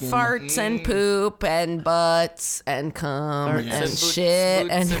 Fucking Farts and poop and butts and cum Farts and and boots, shit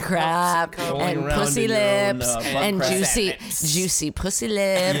boots and and crap butts and cum. and Rolling around pussy in your own, lips butt and crack. juicy pussy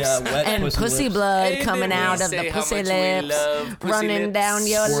lips Yeah, wet and pussy pussy lips. blood Hey, coming did we out of say the how pussy much we lips, love pussy running lips? down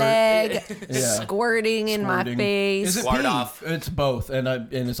your Squirt. leg, Yeah. squirting in my Squirting. face. Is it Squart pee? off. It's both, and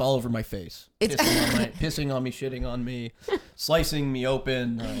it's all over my face. It's- Pissing on me, shitting on me, slicing me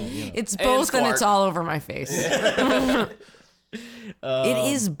open. It's both and it's squart. all over my face.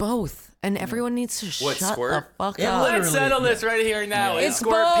 It is both, and everyone needs to What, shut squirt? the fuck It up. literally- Let's settle this right here now. It's It's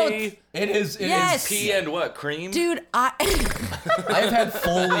squirt both. pee. It is. Yes. Pee and what? Cream? Dude, I've had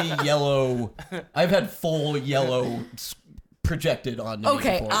full yellow projected on me.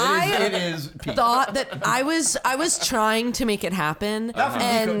 Okay, before. I it is pee. thought that I was trying to make it happen, Nico,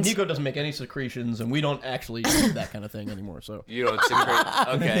 and Nico doesn't make any secretions, and we don't actually do that kind of thing anymore. So You don't secret.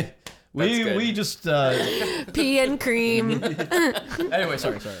 Okay. That's good. we just pee and cream. anyway.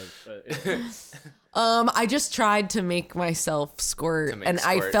 Sorry. I just tried to make myself squirt, make and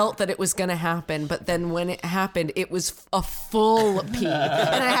I squirt. felt that it was gonna happen. But then when it happened, it was a full pee,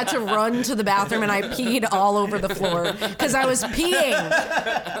 and I had to run to the bathroom, and I peed all over the floor because I was peeing.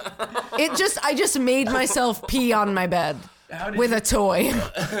 I just made myself pee on my bed with a toy.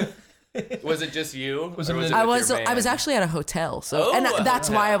 Was it just you? Was Or it was an- it I with was your I was man? actually at a hotel, so Oh, and a that's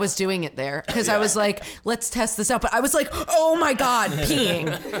why hotel. I was doing it there because I was like, let's test this out. But I was like, oh my god,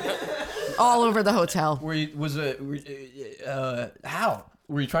 peeing all over the hotel. How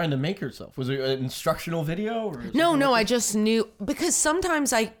were you trying to make yourself? Was it an instructional video? Or No, I just knew because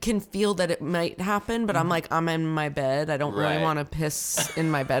sometimes I can feel that it might happen, but I'm like, I'm in my bed. I don't really Right. want to piss in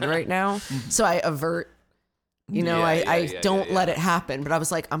my bed right now, so I avert. You know, Yeah, I yeah, don't yeah. let it happen. But I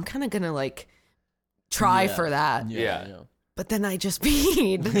was like, I'm kind of gonna like try for that. Yeah. But then I just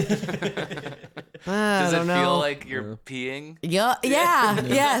peed. I Does it don't know. feel like you're peeing? Yeah,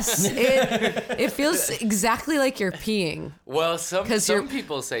 yes. It feels exactly like you're peeing. Well, some 'Cause you're-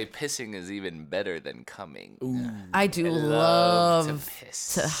 people say pissing is even better than coming. I do Love love to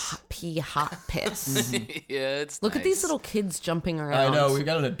piss. to pee hot piss. Yeah, it's Look at these nice. little kids jumping I around. know we've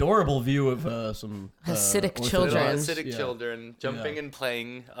got an adorable view of some Hasidic Orthodox- children. Hasidic yeah. children jumping and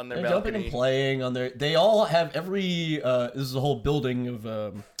playing on their They're balcony. jumping and playing on their. They all have every. This is a whole building of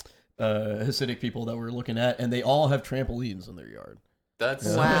Hasidic people that we're looking at, and they all have trampolines in their yard. That's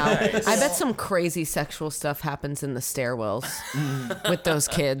Wow. nice. I bet some crazy sexual stuff happens in the stairwells with those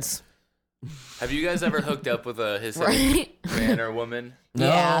kids. Have you guys ever hooked up with a Hasidic Right? man or woman?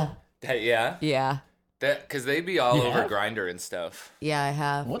 Yeah. Yeah, Yeah. that because they be all You over have? Grinder and stuff. Yeah, I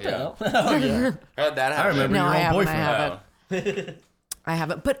have. What Yeah. the hell? Oh, yeah. How'd that happen? remember. No, your I own haven't. I boyfriend. haven't. I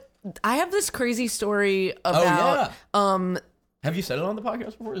haven't. But I have this crazy story Oh about yeah. Have you said it on the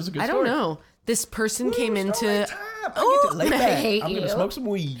podcast before? It's a good I story. don't know. This person came into Oh, I hate I'm gonna you. smoke some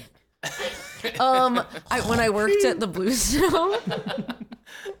weed. when I worked at the Bluestone.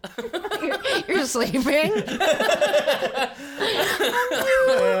 You're sleeping.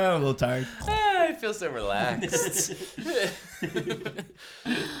 Yeah, I'm a little tired. I feel so relaxed.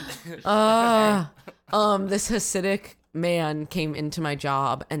 This Hasidic man came into my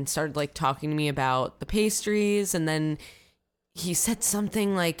job and started like talking to me about the pastries, and then he said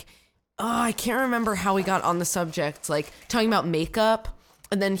something like, oh, I can't remember how we got on the subject, like talking about makeup.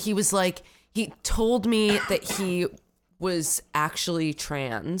 And then he was like, he told me that he was actually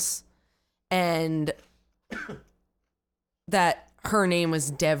trans and that her name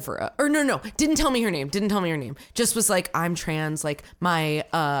was Devra. Or no, didn't tell me her name. Just was like, I'm trans. Like my,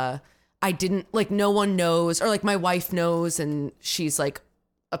 I didn't, like no one knows, or like my wife knows and she's like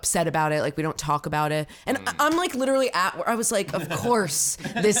upset about it. Like we don't talk about it. And I'm like literally at where I was like, of course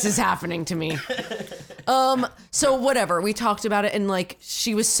this is happening to me. So whatever, we talked about it and like,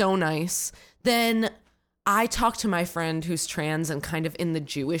 she was so nice. Then I talked to my friend who's trans and kind of in the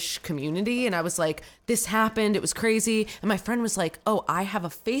Jewish community. And I was like, this happened. It was crazy. And my friend was like, oh, I have a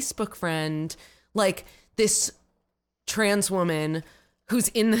Facebook friend, like this trans woman who's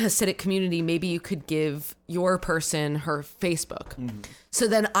in the Hasidic community. Maybe you could give your person her Facebook. So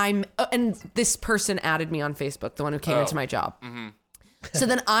then and this person added me on Facebook, the one who came into my job. So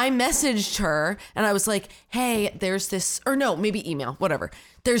then I messaged her and I was like, hey, there's this, or no, maybe email, whatever.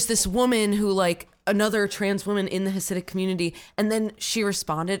 There's this woman who like another trans woman in the Hasidic community. And then she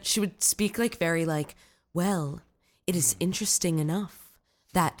responded, she would speak like very like, well, it is interesting enough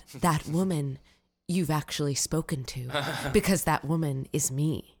that that woman you've actually spoken to because that woman is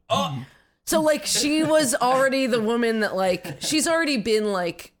me. So like she was already the woman that like, she's already been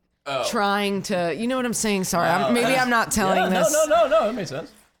like, trying to, you know what I'm saying? Sorry, maybe I'm not telling this. No, that makes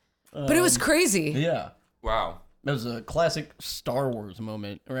sense. But it was crazy. Yeah. Wow. That was a classic Star Wars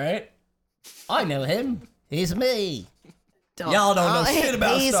moment, right? I know him. He's me. Y'all don't know shit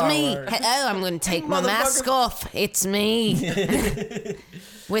about Star Wars. Hello, I'm going to take my mask off. It's me.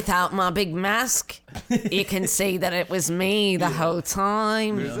 Without my big mask, you can see that it was me the whole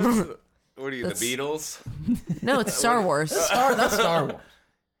time. What are you, the Beatles? No, it's Star Wars. That's Star Wars.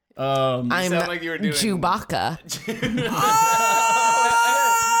 I'm sound like you were doing Chewbacca.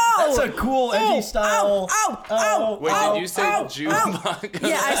 That's a cool edgy style. Wait, did you say Chewbacca?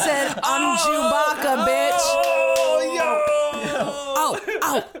 Yeah, I said, I'm Chewbacca, bitch.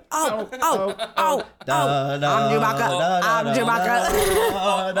 I'm Chewbacca.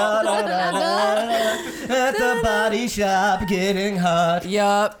 At the body shop getting hot.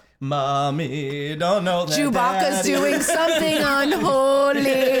 Yup. Mommy, don't know that Chewbacca's doing something unholy.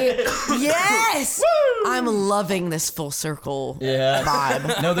 Yes! Woo! I'm loving this full circle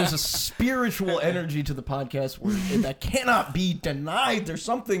vibe. No, there's a spiritual energy to the podcast that cannot be denied. There's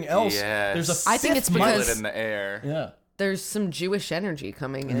something else. Yes. There's a I think it's because it in the air. Yeah. There's some Jewish energy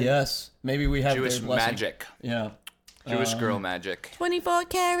coming in. Yes. Maybe we have Jewish their blessing. magic. Yeah. Jewish girl magic.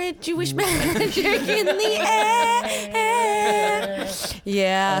 24-karat Jewish magic in the air.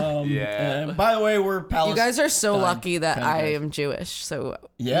 Yeah. And by the way, we're Palestine. You guys are so lucky that kind of I guys. am Jewish, so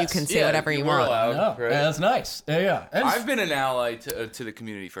Yes. you can say whatever you we're want. allowed, Yeah, right? that's nice. Yeah. And I've been an ally to the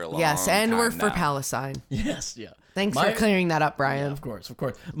community for a long time. Yes, and we're for now. Palestine. yes, yeah. Thanks for clearing that up, Brian. Of course.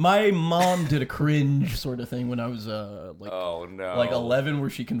 My mom did a cringe sort of thing when I was Oh no. like 11, where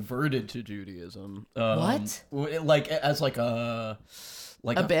she converted to Judaism. What? Like as like a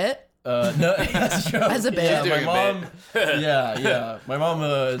bit? No, as a bit. Yeah, She's my doing a mom. yeah. My mom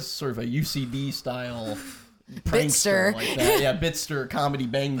is sort of a UCB style prankster Bitster. like that. Yeah, bitster comedy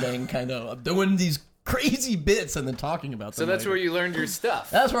bang bang kind of doing these crazy bits and then talking about them. So that's later. where you learned your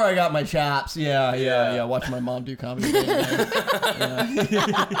stuff. That's where I got my chops. Yeah. Watching my mom do comedy. Bang,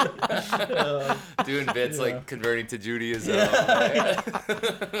 bang. Doing bits like converting to Judaism.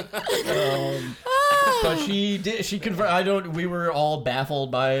 But she did. She converted. We were all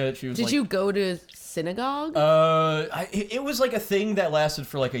baffled by it. She was. Did like, you go to synagogue? It was like a thing that lasted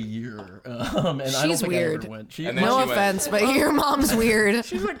for like a year. And I don't She's think weird. I ever went. And then No she went- offense, but your mom's weird.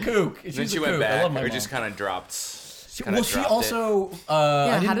 She's a kook. Then she went back, or just kind of dropped. Well, she also.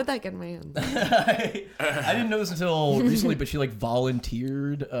 Yeah, how did that get in my hand? I didn't know this until recently, but she like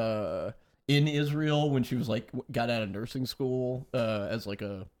volunteered in Israel when she was like got out of nursing school as like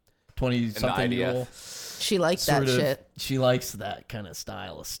a 20-something-year-old. She liked that shit. She likes that kind of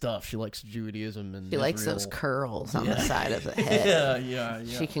style of stuff. She likes Judaism and She likes those Israel. curls on the side of the head. Yeah.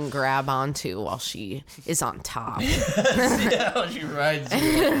 She can grab onto while she is on top. Yeah, she rides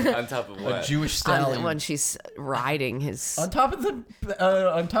On top of a what? Jewish stallion. When she's riding his on top of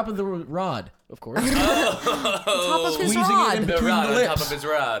the rod, of course. on top of his Squeezing it rod. in The between rod the on lips. top of his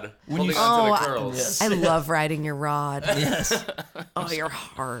rod. Holding you- onto Oh, the curls. I love riding your rod. Yes, Oh, your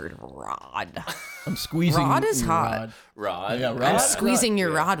hard rod. I'm squeezing. Rod is your hot. rod. Rod. Yeah, I'm rod. squeezing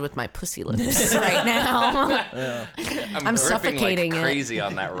your rod with my pussy lips right now. I'm gripping suffocating like it. crazy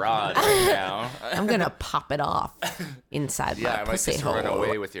on that rod right now. I'm gonna pop it off inside Yeah, my I might pussy just hole. run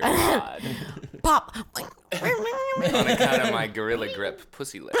away with your rod. Pop. On account of my gorilla grip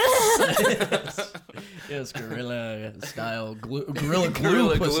pussy lips. Yes, gorilla style gorilla glue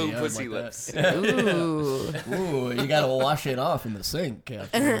Gorilla pussy, glue I pussy like lips. that. Ooh. Ooh, you gotta wash it off in the sink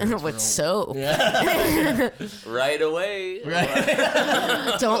afterwards. With soap. Yeah. Right away.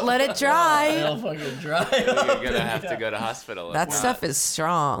 Right. Don't let it dry. It'll fucking dry. You're gonna have to go to hospital. if That not. stuff is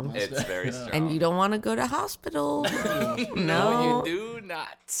strong. It's very strong. And you don't want to go to hospital. No, No. you do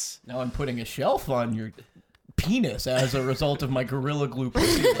not. Now I'm putting a shelf on your penis as a result of my gorilla glue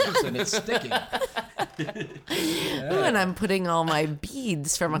pussy lips, and it's sticking. Ooh, and I'm putting all my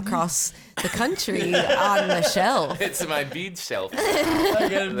beads from across the country on the shelf. It's my bead shelf. I got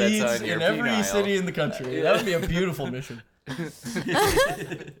That's beads on your in every penile. city in the country. That would be a beautiful mission.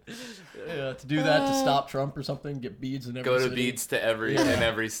 Yeah, to do that, to stop Trump or something, get beads in every Go to city. beads to every in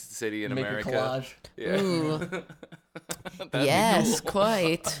every city in Make America. a collage. Yeah. Ooh. That'd be Yes, cool.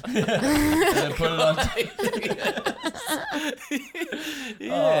 quite. And then put it on.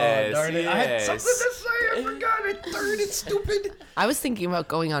 Yes, Darn it. I had something yes. to say. I forgot it. Darn it, stupid. I was thinking about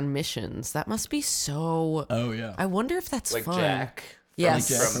going on missions. That must be so. Oh, yeah. I wonder if that's Like fun. Jack. Yes.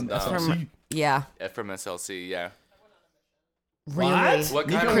 Jack From, from SLC. From- yeah. From SLC, yeah. Really. What Nico kind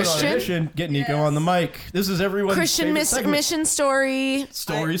of went on a Christian? mission. Get Nico on the mic. This is everyone's Christian favorite segment. mission story.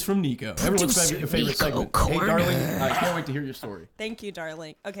 Stories from Nico. Everyone's favorite Nico segment. Corner. Hey, darling, I can't wait to hear your story. Thank you,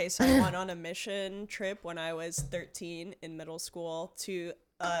 darling. Okay, so I went on a mission trip when I was 13 in middle school to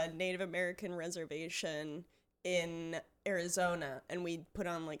a Native American reservation in Arizona, and we put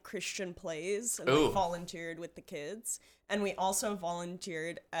on like Christian plays and Ooh. like volunteered with the kids. And we also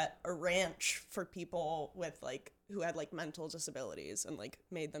volunteered at a ranch for people with like who had like mental disabilities and like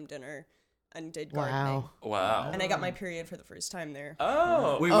made them dinner and did gardening. Wow. Wow. And I got my period for the first time there.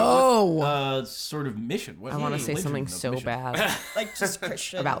 Oh. Wait, Oh. what sort of mission? What I want to say religion something of so mission? bad Like just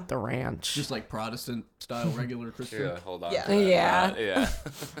Christian. about the ranch. Just like Protestant style regular Christian. Yeah, hold on. Yeah. to that. Yeah.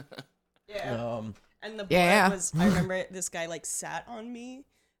 Yeah. Yeah. And the blood Yeah. was, I remember this guy like sat on me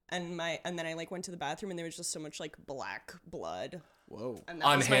and then I like went to the bathroom and there was just so much like black blood. Whoa. And that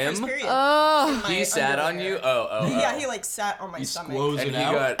On was my first him? period. Oh. My He sat on underwear. you? Oh. Yeah, he like sat on my He stomach. squoze And it he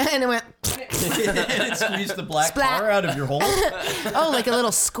out. got. And it went, and squeezed the black Splat. tar out of your hole. oh, like a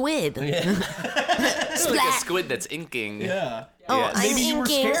little squid. It's like a Splat. squid that's inking. Yeah. Oh, Yes. I'm Maybe you were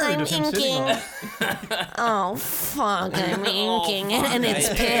inking, scared I'm of him sitting inking. on it. Oh, fuck, I'm inking. And it's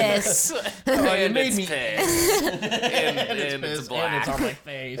piss. Oh, you And made it's me. piss. and it's Piss, and black. it's on my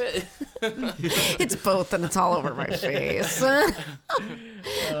face. It's both and it's all over my face.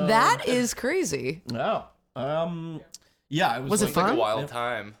 That is crazy. Wow. Yeah, it was. Was it like, fun? Like a wild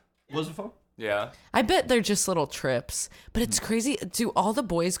time. Was it fun? Yeah. I bet they're just little trips. But it's crazy. Do all the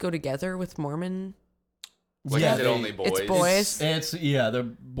boys go together with Mormon? Like, Yeah, is it they- only boys? It's boys. It's yeah, they're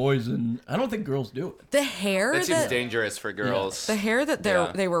boys, and I don't think girls do it. The hair That seems that dangerous for girls. the hair that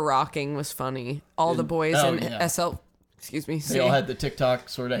Yeah. they were rocking was funny. All the boys oh, in yeah. SL. Excuse me. They all had the TikTok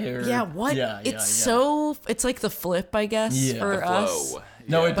sort of hair. yeah. What? Yeah, it's so. It's like the flip, I guess, Yeah. for The us. Whoa.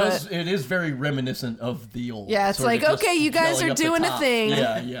 No, Yeah. it does. It is very reminiscent of the old. Yeah, it's sort of like, just okay, you guys gelling are up the doing a top. thing.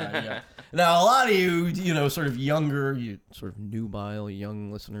 Yeah. Now, a lot of you sort of younger, you sort of nubile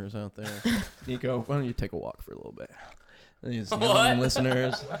young listeners out there. Nico, why don't you take a walk for a little bit? These young What?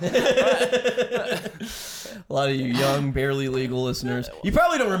 listeners. A lot of you young, barely legal listeners. You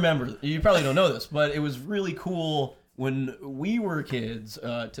probably don't remember. You probably don't know this, but it was really cool when we were kids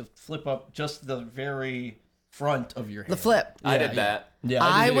to flip up just the very front of your hair. The flip. I Yeah, did yeah. that. Yeah,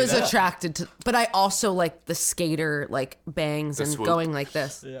 I did was that. attracted to, but I also like the skater like bangs The and swoop. going like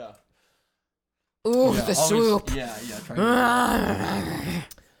this. Yeah. Ooh, Yeah, the always- swoop. Yeah. Trying to,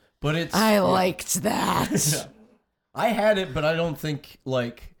 but it's. I liked that. Yeah. I had it, but I don't think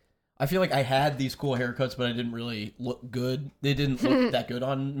like. I feel like I had these cool haircuts, but I didn't really look good. They didn't look that good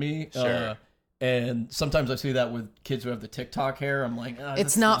on me. Sure. And sometimes I see that with kids who have the TikTok hair. I'm like, oh, It's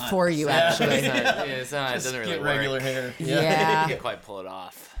that's not for you, Yeah. actually. It's not, it Just doesn't really get work. regular hair. Yeah. You can't quite pull it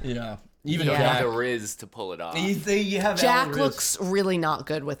off. Yeah. Even You Yeah. have Jack. the riz to pull it off. You have Jack Al Riz. looks really not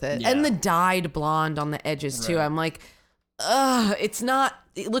good with it. Yeah. And the dyed blonde on the edges too. Right. I'm like, ugh, it's not,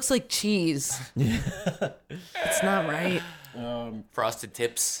 it looks like cheese. It's not right. Frosted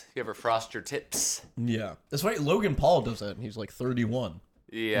tips. You ever frost your tips? Yeah. That's right. Logan Paul does that, and he's like 31.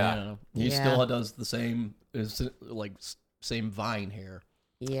 Yeah. He Yeah. still does the same, same Vine hair.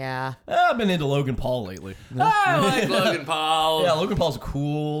 Yeah. I've been into Logan Paul lately. I like Logan Paul. Yeah, Logan Paul's a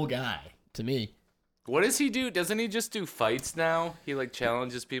cool guy to me. What does he do? Doesn't he just do fights now? He like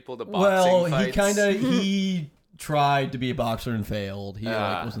challenges people to boxing Well, fights. he tried to be a boxer and failed. He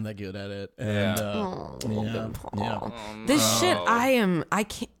Ah. wasn't that good at it. And Oh, yeah, yeah. This shit, I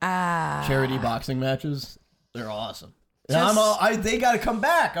can't, Charity boxing matches. They're awesome. Just- They got to come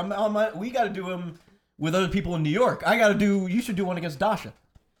back. We got to do them with other people in New York. You should do one against Dasha.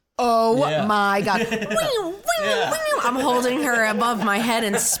 Oh Yeah. my god. Yeah. I'm holding her above my head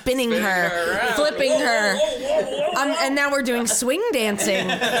and spinning her, flipping her. And now we're doing swing dancing.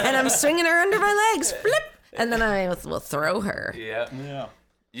 And I'm swinging her under my legs. Flip. And then I will throw her. Yeah. Yeah.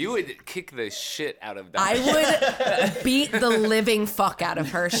 You would kick the shit out of that. I would beat the living fuck out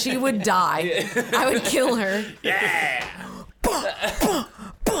of her. She would die. I would kill her. Yeah.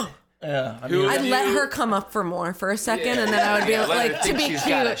 Yeah. I'd let her come up for more for a second, and then I would be Let her like, to think be she's cute.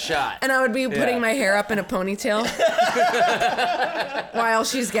 got a shot. And I would be putting my hair up in a ponytail while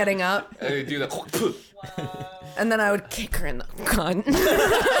she's getting up. Do the. And then I would kick her in the cunt.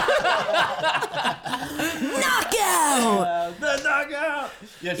 Knockout! The knockout.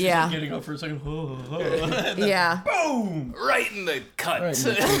 Yeah. She's Yeah. like getting up for a second. Yeah. Boom. Right in the cut. Right,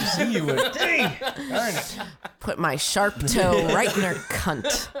 see you would. Dang. Darn it. Put my sharp toe right in her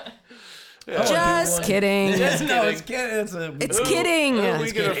cunt. Oh, Just dude, kidding. No, it's kidding. It's kidding. Who are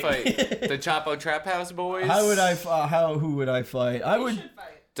we gonna fight? The Chapo Trap House boys? Who would I fight? I would.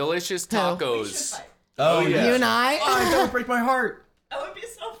 Delicious tacos. Oh yeah. You and I? Don't break my heart. That would be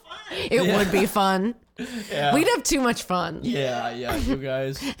so fun. It would be fun. Yeah. We'd have too much fun. Yeah, you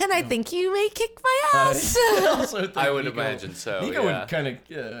guys. And I think you may kick my ass. Also think I would Nico- imagine so. Nico yeah. would kind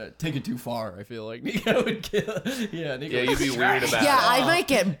of take it too far. I feel like Nico would kill. Yeah, Nico. Yeah, you'd be weird about Yeah, it. I might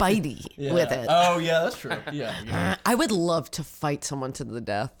get bitey Yeah. with it. Oh yeah, that's true. Yeah. I would love to fight someone to the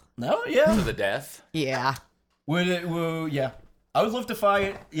death. No, yeah. To the death. Yeah. Would it? Well, yeah. I would love to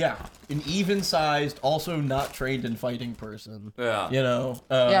fight. Yeah, an even-sized, also not trained in fighting person. Yeah. You know.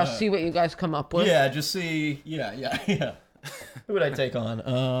 Yeah, see what you guys come up with. Yeah, just see. Yeah. Who would I take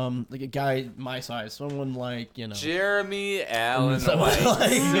on? Like a guy my size, someone like Jeremy Allen someone White.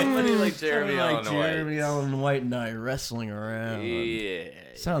 like- Somebody like Jeremy someone Allen like White. Jeremy Allen White and I wrestling around. Yeah.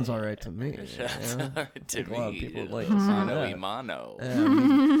 Sounds all right to me. That's yeah. hard to A lot of me. people would like to see Mano that. y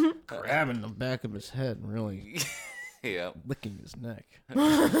mano. Grabbing the back of his head and really Yeah. licking his neck.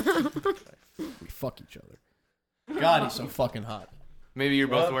 We fuck each other. God, he's so fucking hot. Maybe you're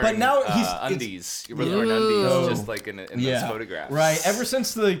both But wearing now he's- undies. You're both wearing Ooh. undies, just like in this photograph. Right. Ever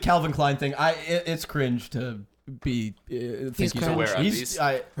since the Calvin Klein thing, it's cringe to be. Think He's cringe. To wear undies?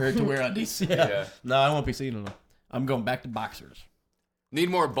 I heard to wear undies. Yeah. Yeah. No, I won't be seeing them. I'm going back to boxers. Need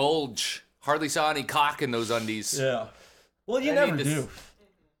more bulge. Hardly saw any cock in those undies. Yeah. Well, you I never need do.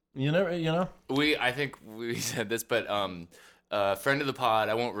 You never. You know. I think we said this, but friend of the pod,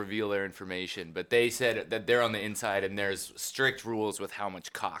 I won't reveal their information, but they said that they're on the inside and there's strict rules with how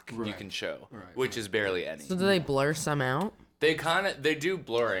much cock you can show, which is barely any. So do they blur some out? They do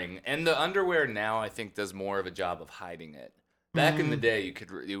blurring, and the underwear now I think does more of a job of hiding it. Back in the day,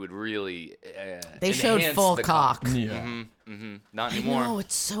 you would really They showed enhance full the cock. Yeah. Not I anymore. know,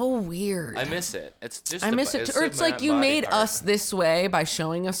 it's so weird. I miss it. It's just I miss it too. Or it's like you made us this way by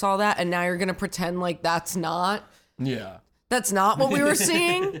showing us all that, and now you're gonna pretend like that's not what we were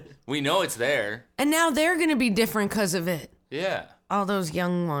seeing. We know it's there. And now they're gonna be different because of it. Yeah. All those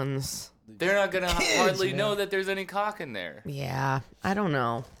young ones. They're not gonna hardly know that there's any cock in there. Yeah, I don't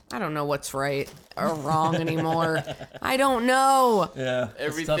know. I don't know what's right or wrong anymore. I don't know. Yeah.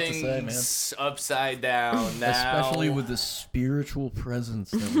 It's tough to say, man. Everything's upside down now. Especially with the spiritual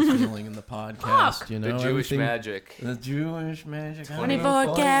presence that we're feeling in the podcast. You know, the Jewish everything- magic. The Jewish magic.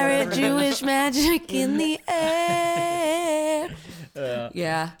 24 karat Jewish magic in the air.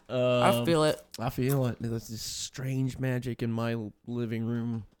 Yeah, I feel it. I feel it. There's this strange magic in my living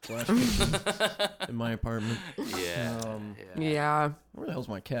room / kitchen in my apartment. Yeah. Yeah. Where the hell's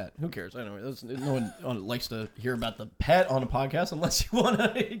my cat? Who cares? Anyway, no one likes to hear about the pet on a podcast unless you want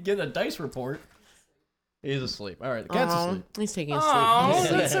to get a dice report. He's asleep. All right, the cat's asleep. He's taking a sleep. Oh,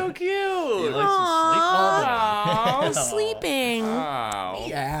 that's so cute. He likes to sleep all day. Oh, sleeping. Wow.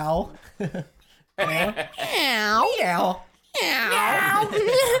 Meow. Ow. Meow.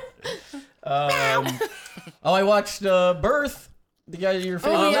 I watched Birth. The guy your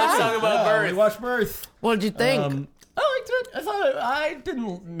favorite. Oh, yeah? Let's talk about Birth. We watched Birth. What did you think? I liked it. I thought I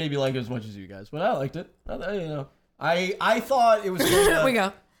didn't maybe like it as much as you guys, but I liked it. I thought it was. Here we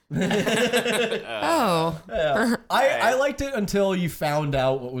go. Oh. Yeah. I liked it until you found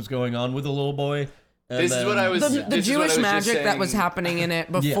out what was going on with the little boy. This is what I was. The this is what I Jewish was just magic that was saying. happening in it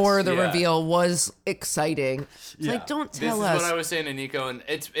before the yeah. reveal was exciting. It's like, don't This tell is us. what I was saying to Nico, and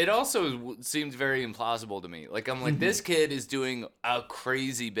it also seemed very implausible to me. Like I'm like, this kid is doing a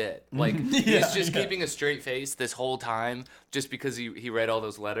crazy bit. Like he's just keeping a straight face this whole time, just because he read all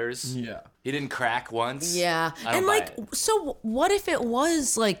those letters. Yeah. He didn't crack once. Yeah. I don't And buy like, it. so what if it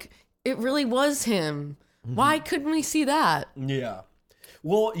was like, it really was him? Why couldn't we see that? Yeah.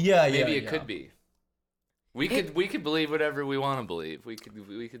 Well, yeah. Maybe it could be. We could believe whatever we want to believe. We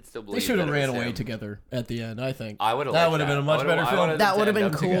could still believe. They should have that it ran was away him. together at the end. I think I would have. That would have been a much better film. That would have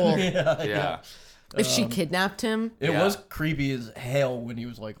been cool. Yeah. If she kidnapped him. It Yeah. was creepy as hell when he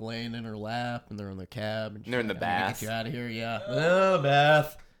was like laying in her lap and they're in the cab and They're in the like, "I'm gonna bath. Get you out of here, yeah. Oh, the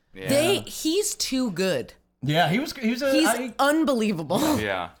bath. Yeah. He's too good. Yeah, he's He's unbelievable.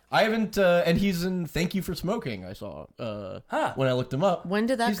 Yeah. I haven't and he's in Thank You for Smoking. I saw when I looked him up. When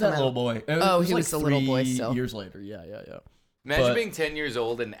did that He's come that out? little boy. He was a little boy 3 still. years later. Yeah. Imagine But- being 10 years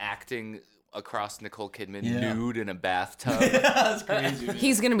old and acting across Nicole Kidman nude in a bathtub. That's crazy. Man.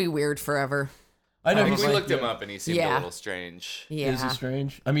 He's gonna be weird forever. I know. I think he's we like, looked him up and he seemed a little strange. Yeah. Is he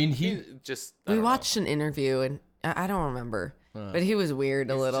strange? I mean, He he. just I We don't know. watched an interview and I don't remember, but he was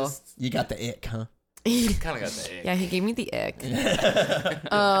weird a little. Just You got the ick, huh? kind of got the ick. Yeah, he gave me the ick.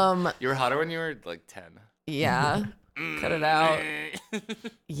 You were hotter when you were like 10. Yeah. Cut it out.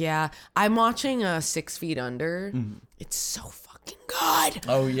 Yeah. I'm watching 6 Feet Under. It's so fucking good.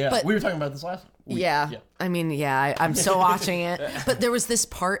 Oh yeah, But- we were talking about this last week. Yeah. I mean, yeah, I'm still watching it. But there was this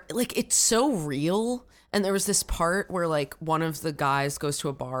part, like, it's so real. And there was this part where, like, one of the guys goes to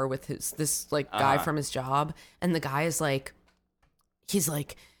a bar with this guy from his job. And the guy is like, he's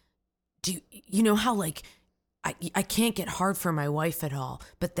like, do you know how, like, I can't get hard for my wife at all.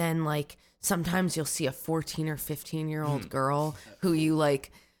 But then, like, sometimes you'll see a 14 or 15-year-old girl who you,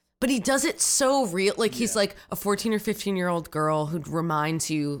 like, but he does it so real. Like, he's like a 14 or 15-year-old girl who reminds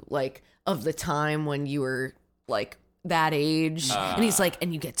you, like, of the time when you were, like, that age. And he's like,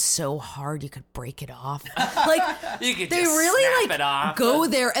 and you get so hard you could break it off. Like, You could they just really, snap like, it off. go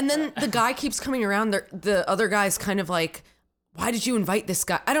there. And then the guy keeps coming around. The other guy's kind of like, why did you invite this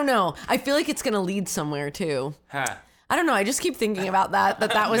guy? I don't know. I feel like it's going to lead somewhere, too. Huh. I don't know. I just keep thinking about that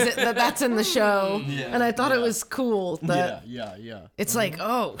was it, that's in the show. And I thought it was cool that Yeah. it's like,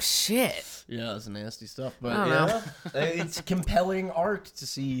 oh, shit. Yeah, it's nasty stuff, but I don't yeah, it's compelling art to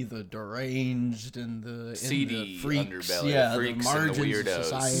see the deranged and the Seedy freaks, underbelly, yeah, the freaks the and the margins weirdos. of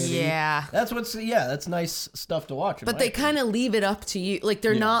society. Yeah. That's nice stuff to watch. But they kind of leave it up to you. Like,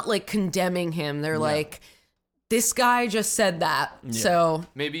 they're not, like, condemning him. They're like, this guy just said that. So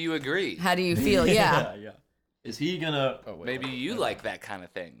Maybe you agree. how do you feel? Yeah. yeah. Is he gonna? Oh, wait, Maybe you like that kind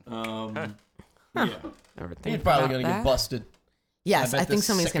of thing. yeah. He's probably gonna get busted. Yes, I bet I think this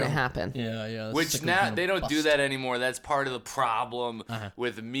something's going to sicko- happen. Yeah. the Which sicko's now gonna they don't do bust. that anymore. That's part of the problem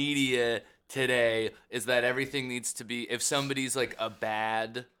with media today is that everything needs to be if somebody's like a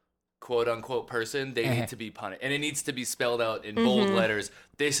bad quote unquote person, they need to be punished. And it needs to be spelled out in bold letters.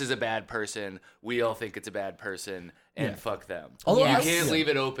 This is a bad person. We all think it's a bad person and fuck them. Although You Yes. can't leave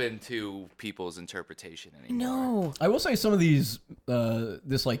it open to people's interpretation anymore. No. I will say some of these,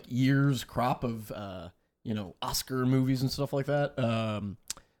 this like year's crop of, Oscar movies and stuff like that.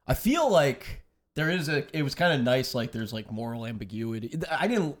 I feel like it was kind of nice. Like there's like moral ambiguity. I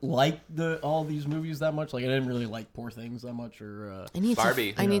didn't like all these movies that much. Like I didn't really like Poor Things that much or, I need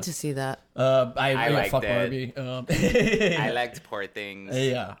Barbie. I need to see that. I liked fuck it. Barbie. I liked Poor Things.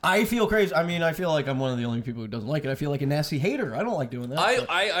 Yeah, I feel crazy. I mean, I feel like I'm one of the only people who doesn't like it. I feel like a nasty hater. I don't like doing that. but-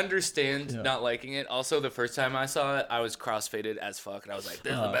 I understand not liking it. Also, the first time I saw it, I was crossfaded as fuck, and I was like,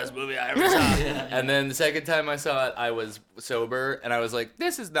 "This is the best movie I ever saw." And then the second time I saw it, I was sober, and I was like,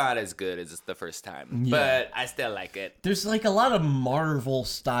 "This is not as good as the first time, but I still like it." There's like a lot of Marvel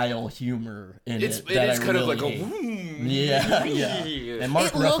style humor in It it. That is I kind of really like hate. a. Yeah. And Mark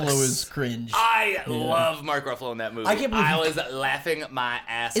It Ruffalo looks- is cringe. I love Mark Ruffalo in that movie. I can't believe I he- was laughing my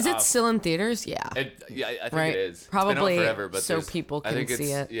ass Is off. it still in theaters? Yeah. I think Right. it is. Probably it's been out forever, but so there's- people I can think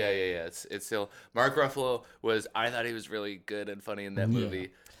see it's, it. Yeah. It's still Mark Ruffalo was. I thought he was really good and funny in that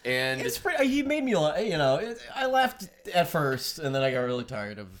movie, and It's pretty, he made me laugh. I laughed at first, and then I got really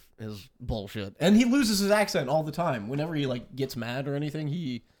tired of his bullshit. And he loses his accent all the time. Whenever he like gets mad or anything,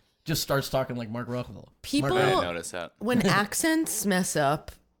 he just starts talking like Mark Ruffalo. People I didn't notice that. when accents mess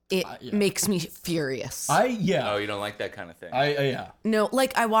up, it makes me furious. Oh, you don't like that kind of thing. yeah. No,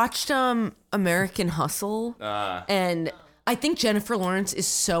 like I watched American Hustle, and I think Jennifer Lawrence is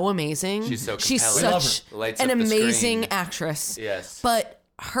so amazing. She's so She's compelling. We love such her. Lights an up the amazing screen. actress. Yes. But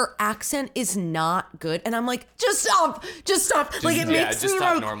her accent is not good, and I'm like, just stop. Like it yeah, makes just me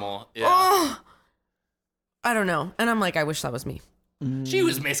talk like, normal. Yeah. oh, I don't know. And I'm like, I wish that was me. She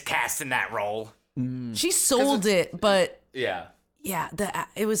was miscast in that role. She sold it, but Yeah. yeah,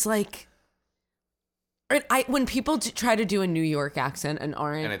 it was like. When people try to do a New York accent and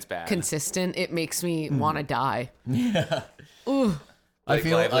aren't And it's bad. consistent, it makes me want to die. Yeah. Ooh, I Like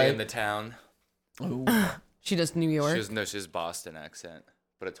feel Lively in the Town. Oh. she does New York. She has Boston accent.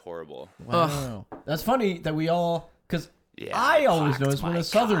 but it's horrible. Wow. That's funny that we all, because Yeah, I always clocked notice when my a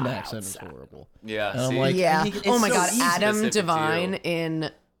southern car accent is outside. horrible. Yeah, And I'm see? like, Yeah. it's Oh my so God, easy. Adam Specific to Devine you.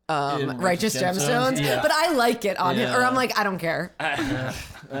 in In Righteous Gemstones. Yeah. But I like it on him. Or Yeah. I'm like, I don't care.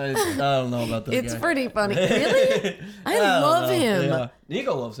 I don't know about that It's guy. pretty funny. Really? I don't love know. him. Yeah.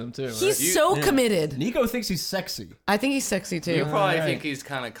 Nico loves him too. He's right? so committed. Nico thinks he's sexy. I think he's sexy too. You probably Alright. think he's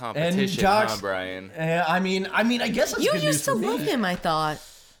kind of competition, Josh- huh, Brian? I mean, I guess that's You good used news to for me. love him, I thought.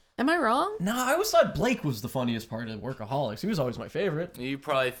 Am I wrong? No, I always thought Blake was the funniest part of Workaholics. He was always my favorite. You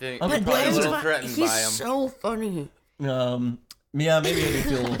probably think But you're probably a Blake's little fu- threatened he's by him. so funny. Yeah, maybe I do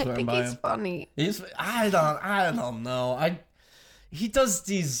feel a little I threatened think by he's him. funny. I don't know. He does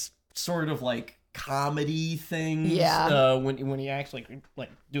these sort of like comedy things. Yeah. When he acts like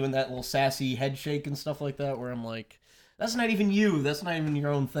doing that little sassy head shake and stuff like that, where I'm like, that's not even you. That's not even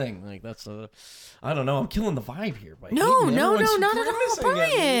your own thing. Like that's I don't know. I'm killing the vibe here. By No, hating no, everyone's not at all, grimacing at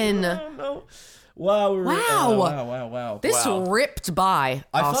me. Brian. I don't know. Wow. Wow. This Wow. ripped by,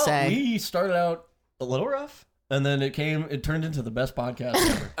 I I'll thought say. we started out a little rough, and then it turned into the best podcast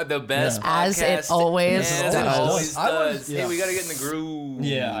ever. The best Yeah. As it podcast, always as does. it always I was- does. yeah. Hey, we gotta get in the groove.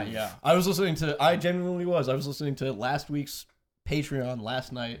 Yeah. I was listening to. I was listening to last week's Patreon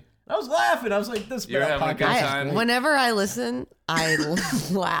last night. I was laughing. I was like, "This You're having a good podcast." is time. great. Whenever I listen, I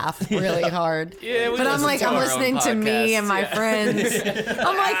laugh really hard. Yeah, we But I'm listen like, to I'm our listening own to me podcasts, and my yeah. friends.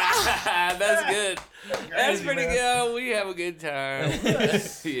 I'm like, That's good. That's Crazy, pretty man. good. We have a good time.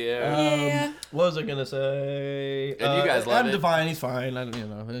 yeah. yeah. What was I gonna say? And you guys love Adam it. Devine, he's fine.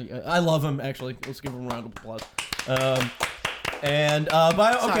 I love him actually. Let's give him a round of applause. And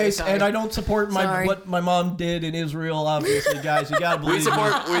Sorry. and I don't support Sorry. what my mom did in Israel. Obviously, guys, you gotta believe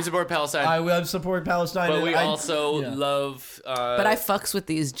We support Palestine, I support Palestine, but and we I- also yeah. love. But I fucks with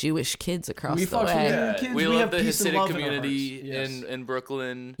these Jewish kids across We the fucks with way. them. Kids, we we love have the peace and Hasidic love in our community hearts. Yes. in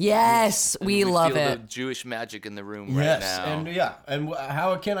Brooklyn. Yes, And we love feel it. the Jewish magic in the room Yes, right now. and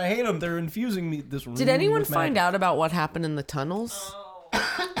how can I hate them? They're infusing me this room. Did anyone with find magic. out about what happened in the tunnels?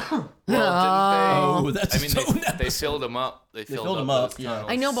 Well, didn't they? that's I mean, its own they episode. filled them up. They filled up 'em up, those yeah.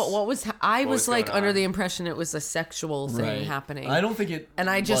 tunnels. I know, but what was I What was was like going under on? the impression it was a sexual thing Right. happening. I don't think it And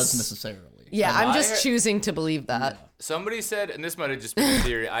I was just- necessarily. Yeah, I'm I just heard- choosing to believe that. Somebody said, and this might have just been a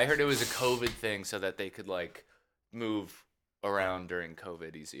theory. I heard it was a COVID thing, so that they could like move around during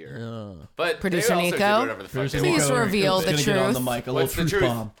COVID easier. Yeah. But Producer they also Nico? did whatever the fuck Producer they Please Nico wanted. reveal is the gonna get on the truth. mic, a What's little the truth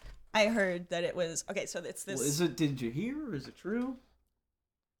truth? bomb. I heard that it was okay. So it's this. Is it? Did you hear? Is it true?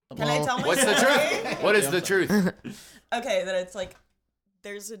 Can I tell my What's the story? truth? What is the truth? Okay, that it's like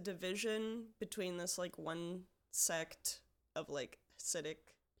there's a division between this like one sect of like Hasidic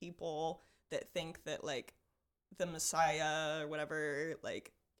people that think that like the Messiah or whatever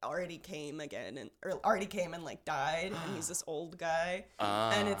like already came again and like died and he's this old guy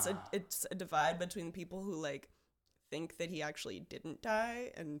and it's a divide between people who like think that he actually didn't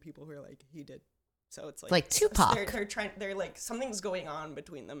die and people who are like he did. So it's like Tupac. They're like something's going on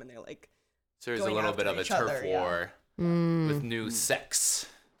between them and they're like So there's a going little bit after of a each turf other, yeah. war Mm, with new sex.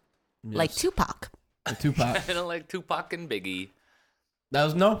 like Tupac. Tupac. I don't like Tupac and Biggie.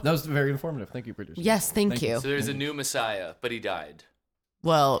 That was very informative. Thank you, producer. Yes, thank you. So there's a new Messiah, but he died.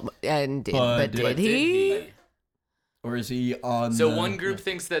 Well, and But did But he? Or is he on? So the- one group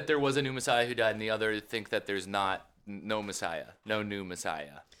thinks that there was a new Messiah who died, and the other think that there's no Messiah, no new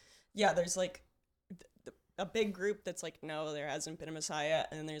Messiah. yeah, there's like a big group that's like, no, there hasn't been a Messiah,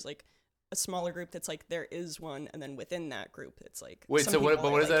 and then there's like a smaller group that's like, there is one, and then within that group, it's like, Wait, some so what? people But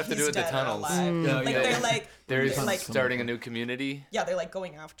are what does that like, have to do he's with the dead or tunnels? alive. Yeah, Like yeah. they're like, They're like, starting a new community. yeah, they're like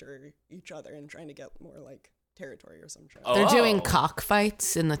going after each other and trying to get more like territory or some shit. Oh. They're doing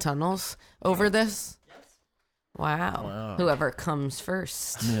cockfights in the tunnels over this. Wow. Wow. Whoever comes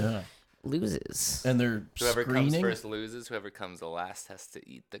first Yeah. loses. And they're Whoever screening. comes first loses. Whoever comes last has to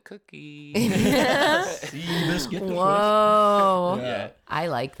eat the cookie. See biscuit. Whoa. Yeah. I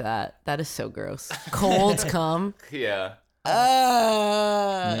like that. That is so gross. Cold come. Yeah.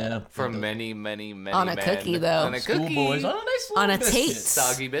 Yeah. For many, many, many On a men. cookie, though. On a cookie. Schoolboys on a nice little On a biscuit. Tate.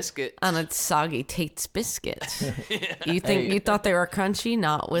 Soggy biscuit. On a soggy Tate's biscuit. You think Hey. you thought they were crunchy?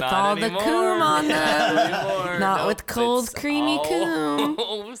 Not with Not all anymore. the coom on Not them. anymore. Not Nope, with cold, it's creamy coom.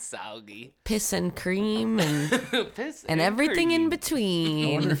 all soggy. Piss and cream and Piss and everything in cream. I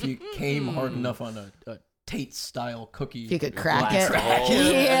between. wonder if you came hard enough on a Tate style cookie. If you could crack Black it. crack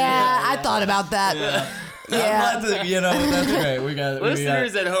it. Yeah, I thought about that. Yeah. That's great. We got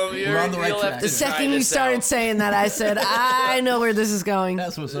Listeners at home, we're on the right you'll track. have The to second try you this started out. saying that, I said, I know where this is going.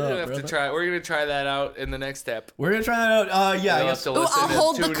 That's what's We're up, gonna have brother. to try. We're gonna try that out in the next step. We're gonna try that out. Yeah, I You'll guess. have to Ooh, listen I'll and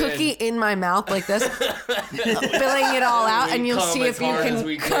hold the tune cookie in. in my mouth like this, filling it all out, and you'll Come see as if you hard as can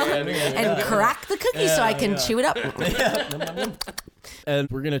we can. and crack the cookie so I can chew it up. And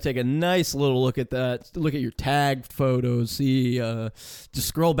we're gonna take a nice little look at that. Look at your tagged photos. See, just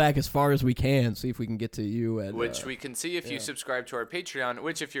scroll back as far as we can. See if we can get to you. And Which we can see if you subscribe to our Patreon.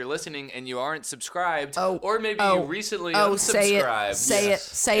 Which, if you're listening and you aren't subscribed, Oh, or maybe oh, you recently oh, unsubscribed, say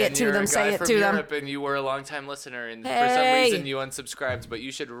it and to you're them, a say guy it from to them. Europe and you were a longtime listener, and for some Hey. reason you unsubscribed, but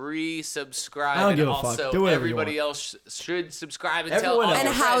you should resubscribe. I don't and give a fuck. also, Do whatever you everybody want. else should subscribe and Everyone tell all else. And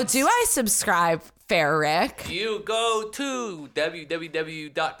your how friends. do I subscribe, Fair Rick? You go to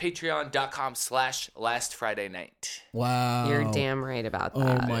www.patreon.com/lastfridaynight. wow. You're damn right about Oh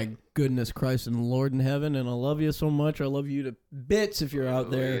that. my goodness Christ and Lord in heaven, and I love you so much. I love you to bits if you're out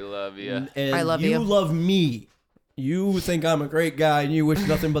We there. love you. And I love you. you. Love me. You think I'm a great guy, and you wish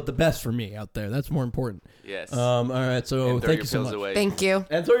nothing but the best for me out there. That's more important. Yes. All right. So And throw thank your you so pills much. away. Thank you.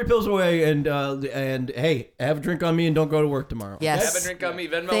 And throw your pills away, and hey, have a drink on me, and don't go to work tomorrow. Yes. Have a drink on me.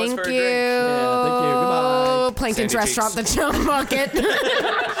 Venmo us Thank for a you. drink. Yeah, thank you. Goodbye. Plankton's Sandy restaurant, the cheeks. chum bucket.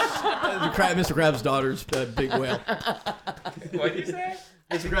 Mr. Krabs' daughter's big whale. What'd you say?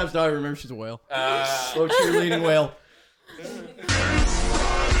 Mr. Krabs' daughter, remember, she's a whale. Oh, cheerleading whale.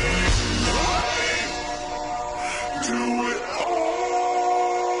 Do it.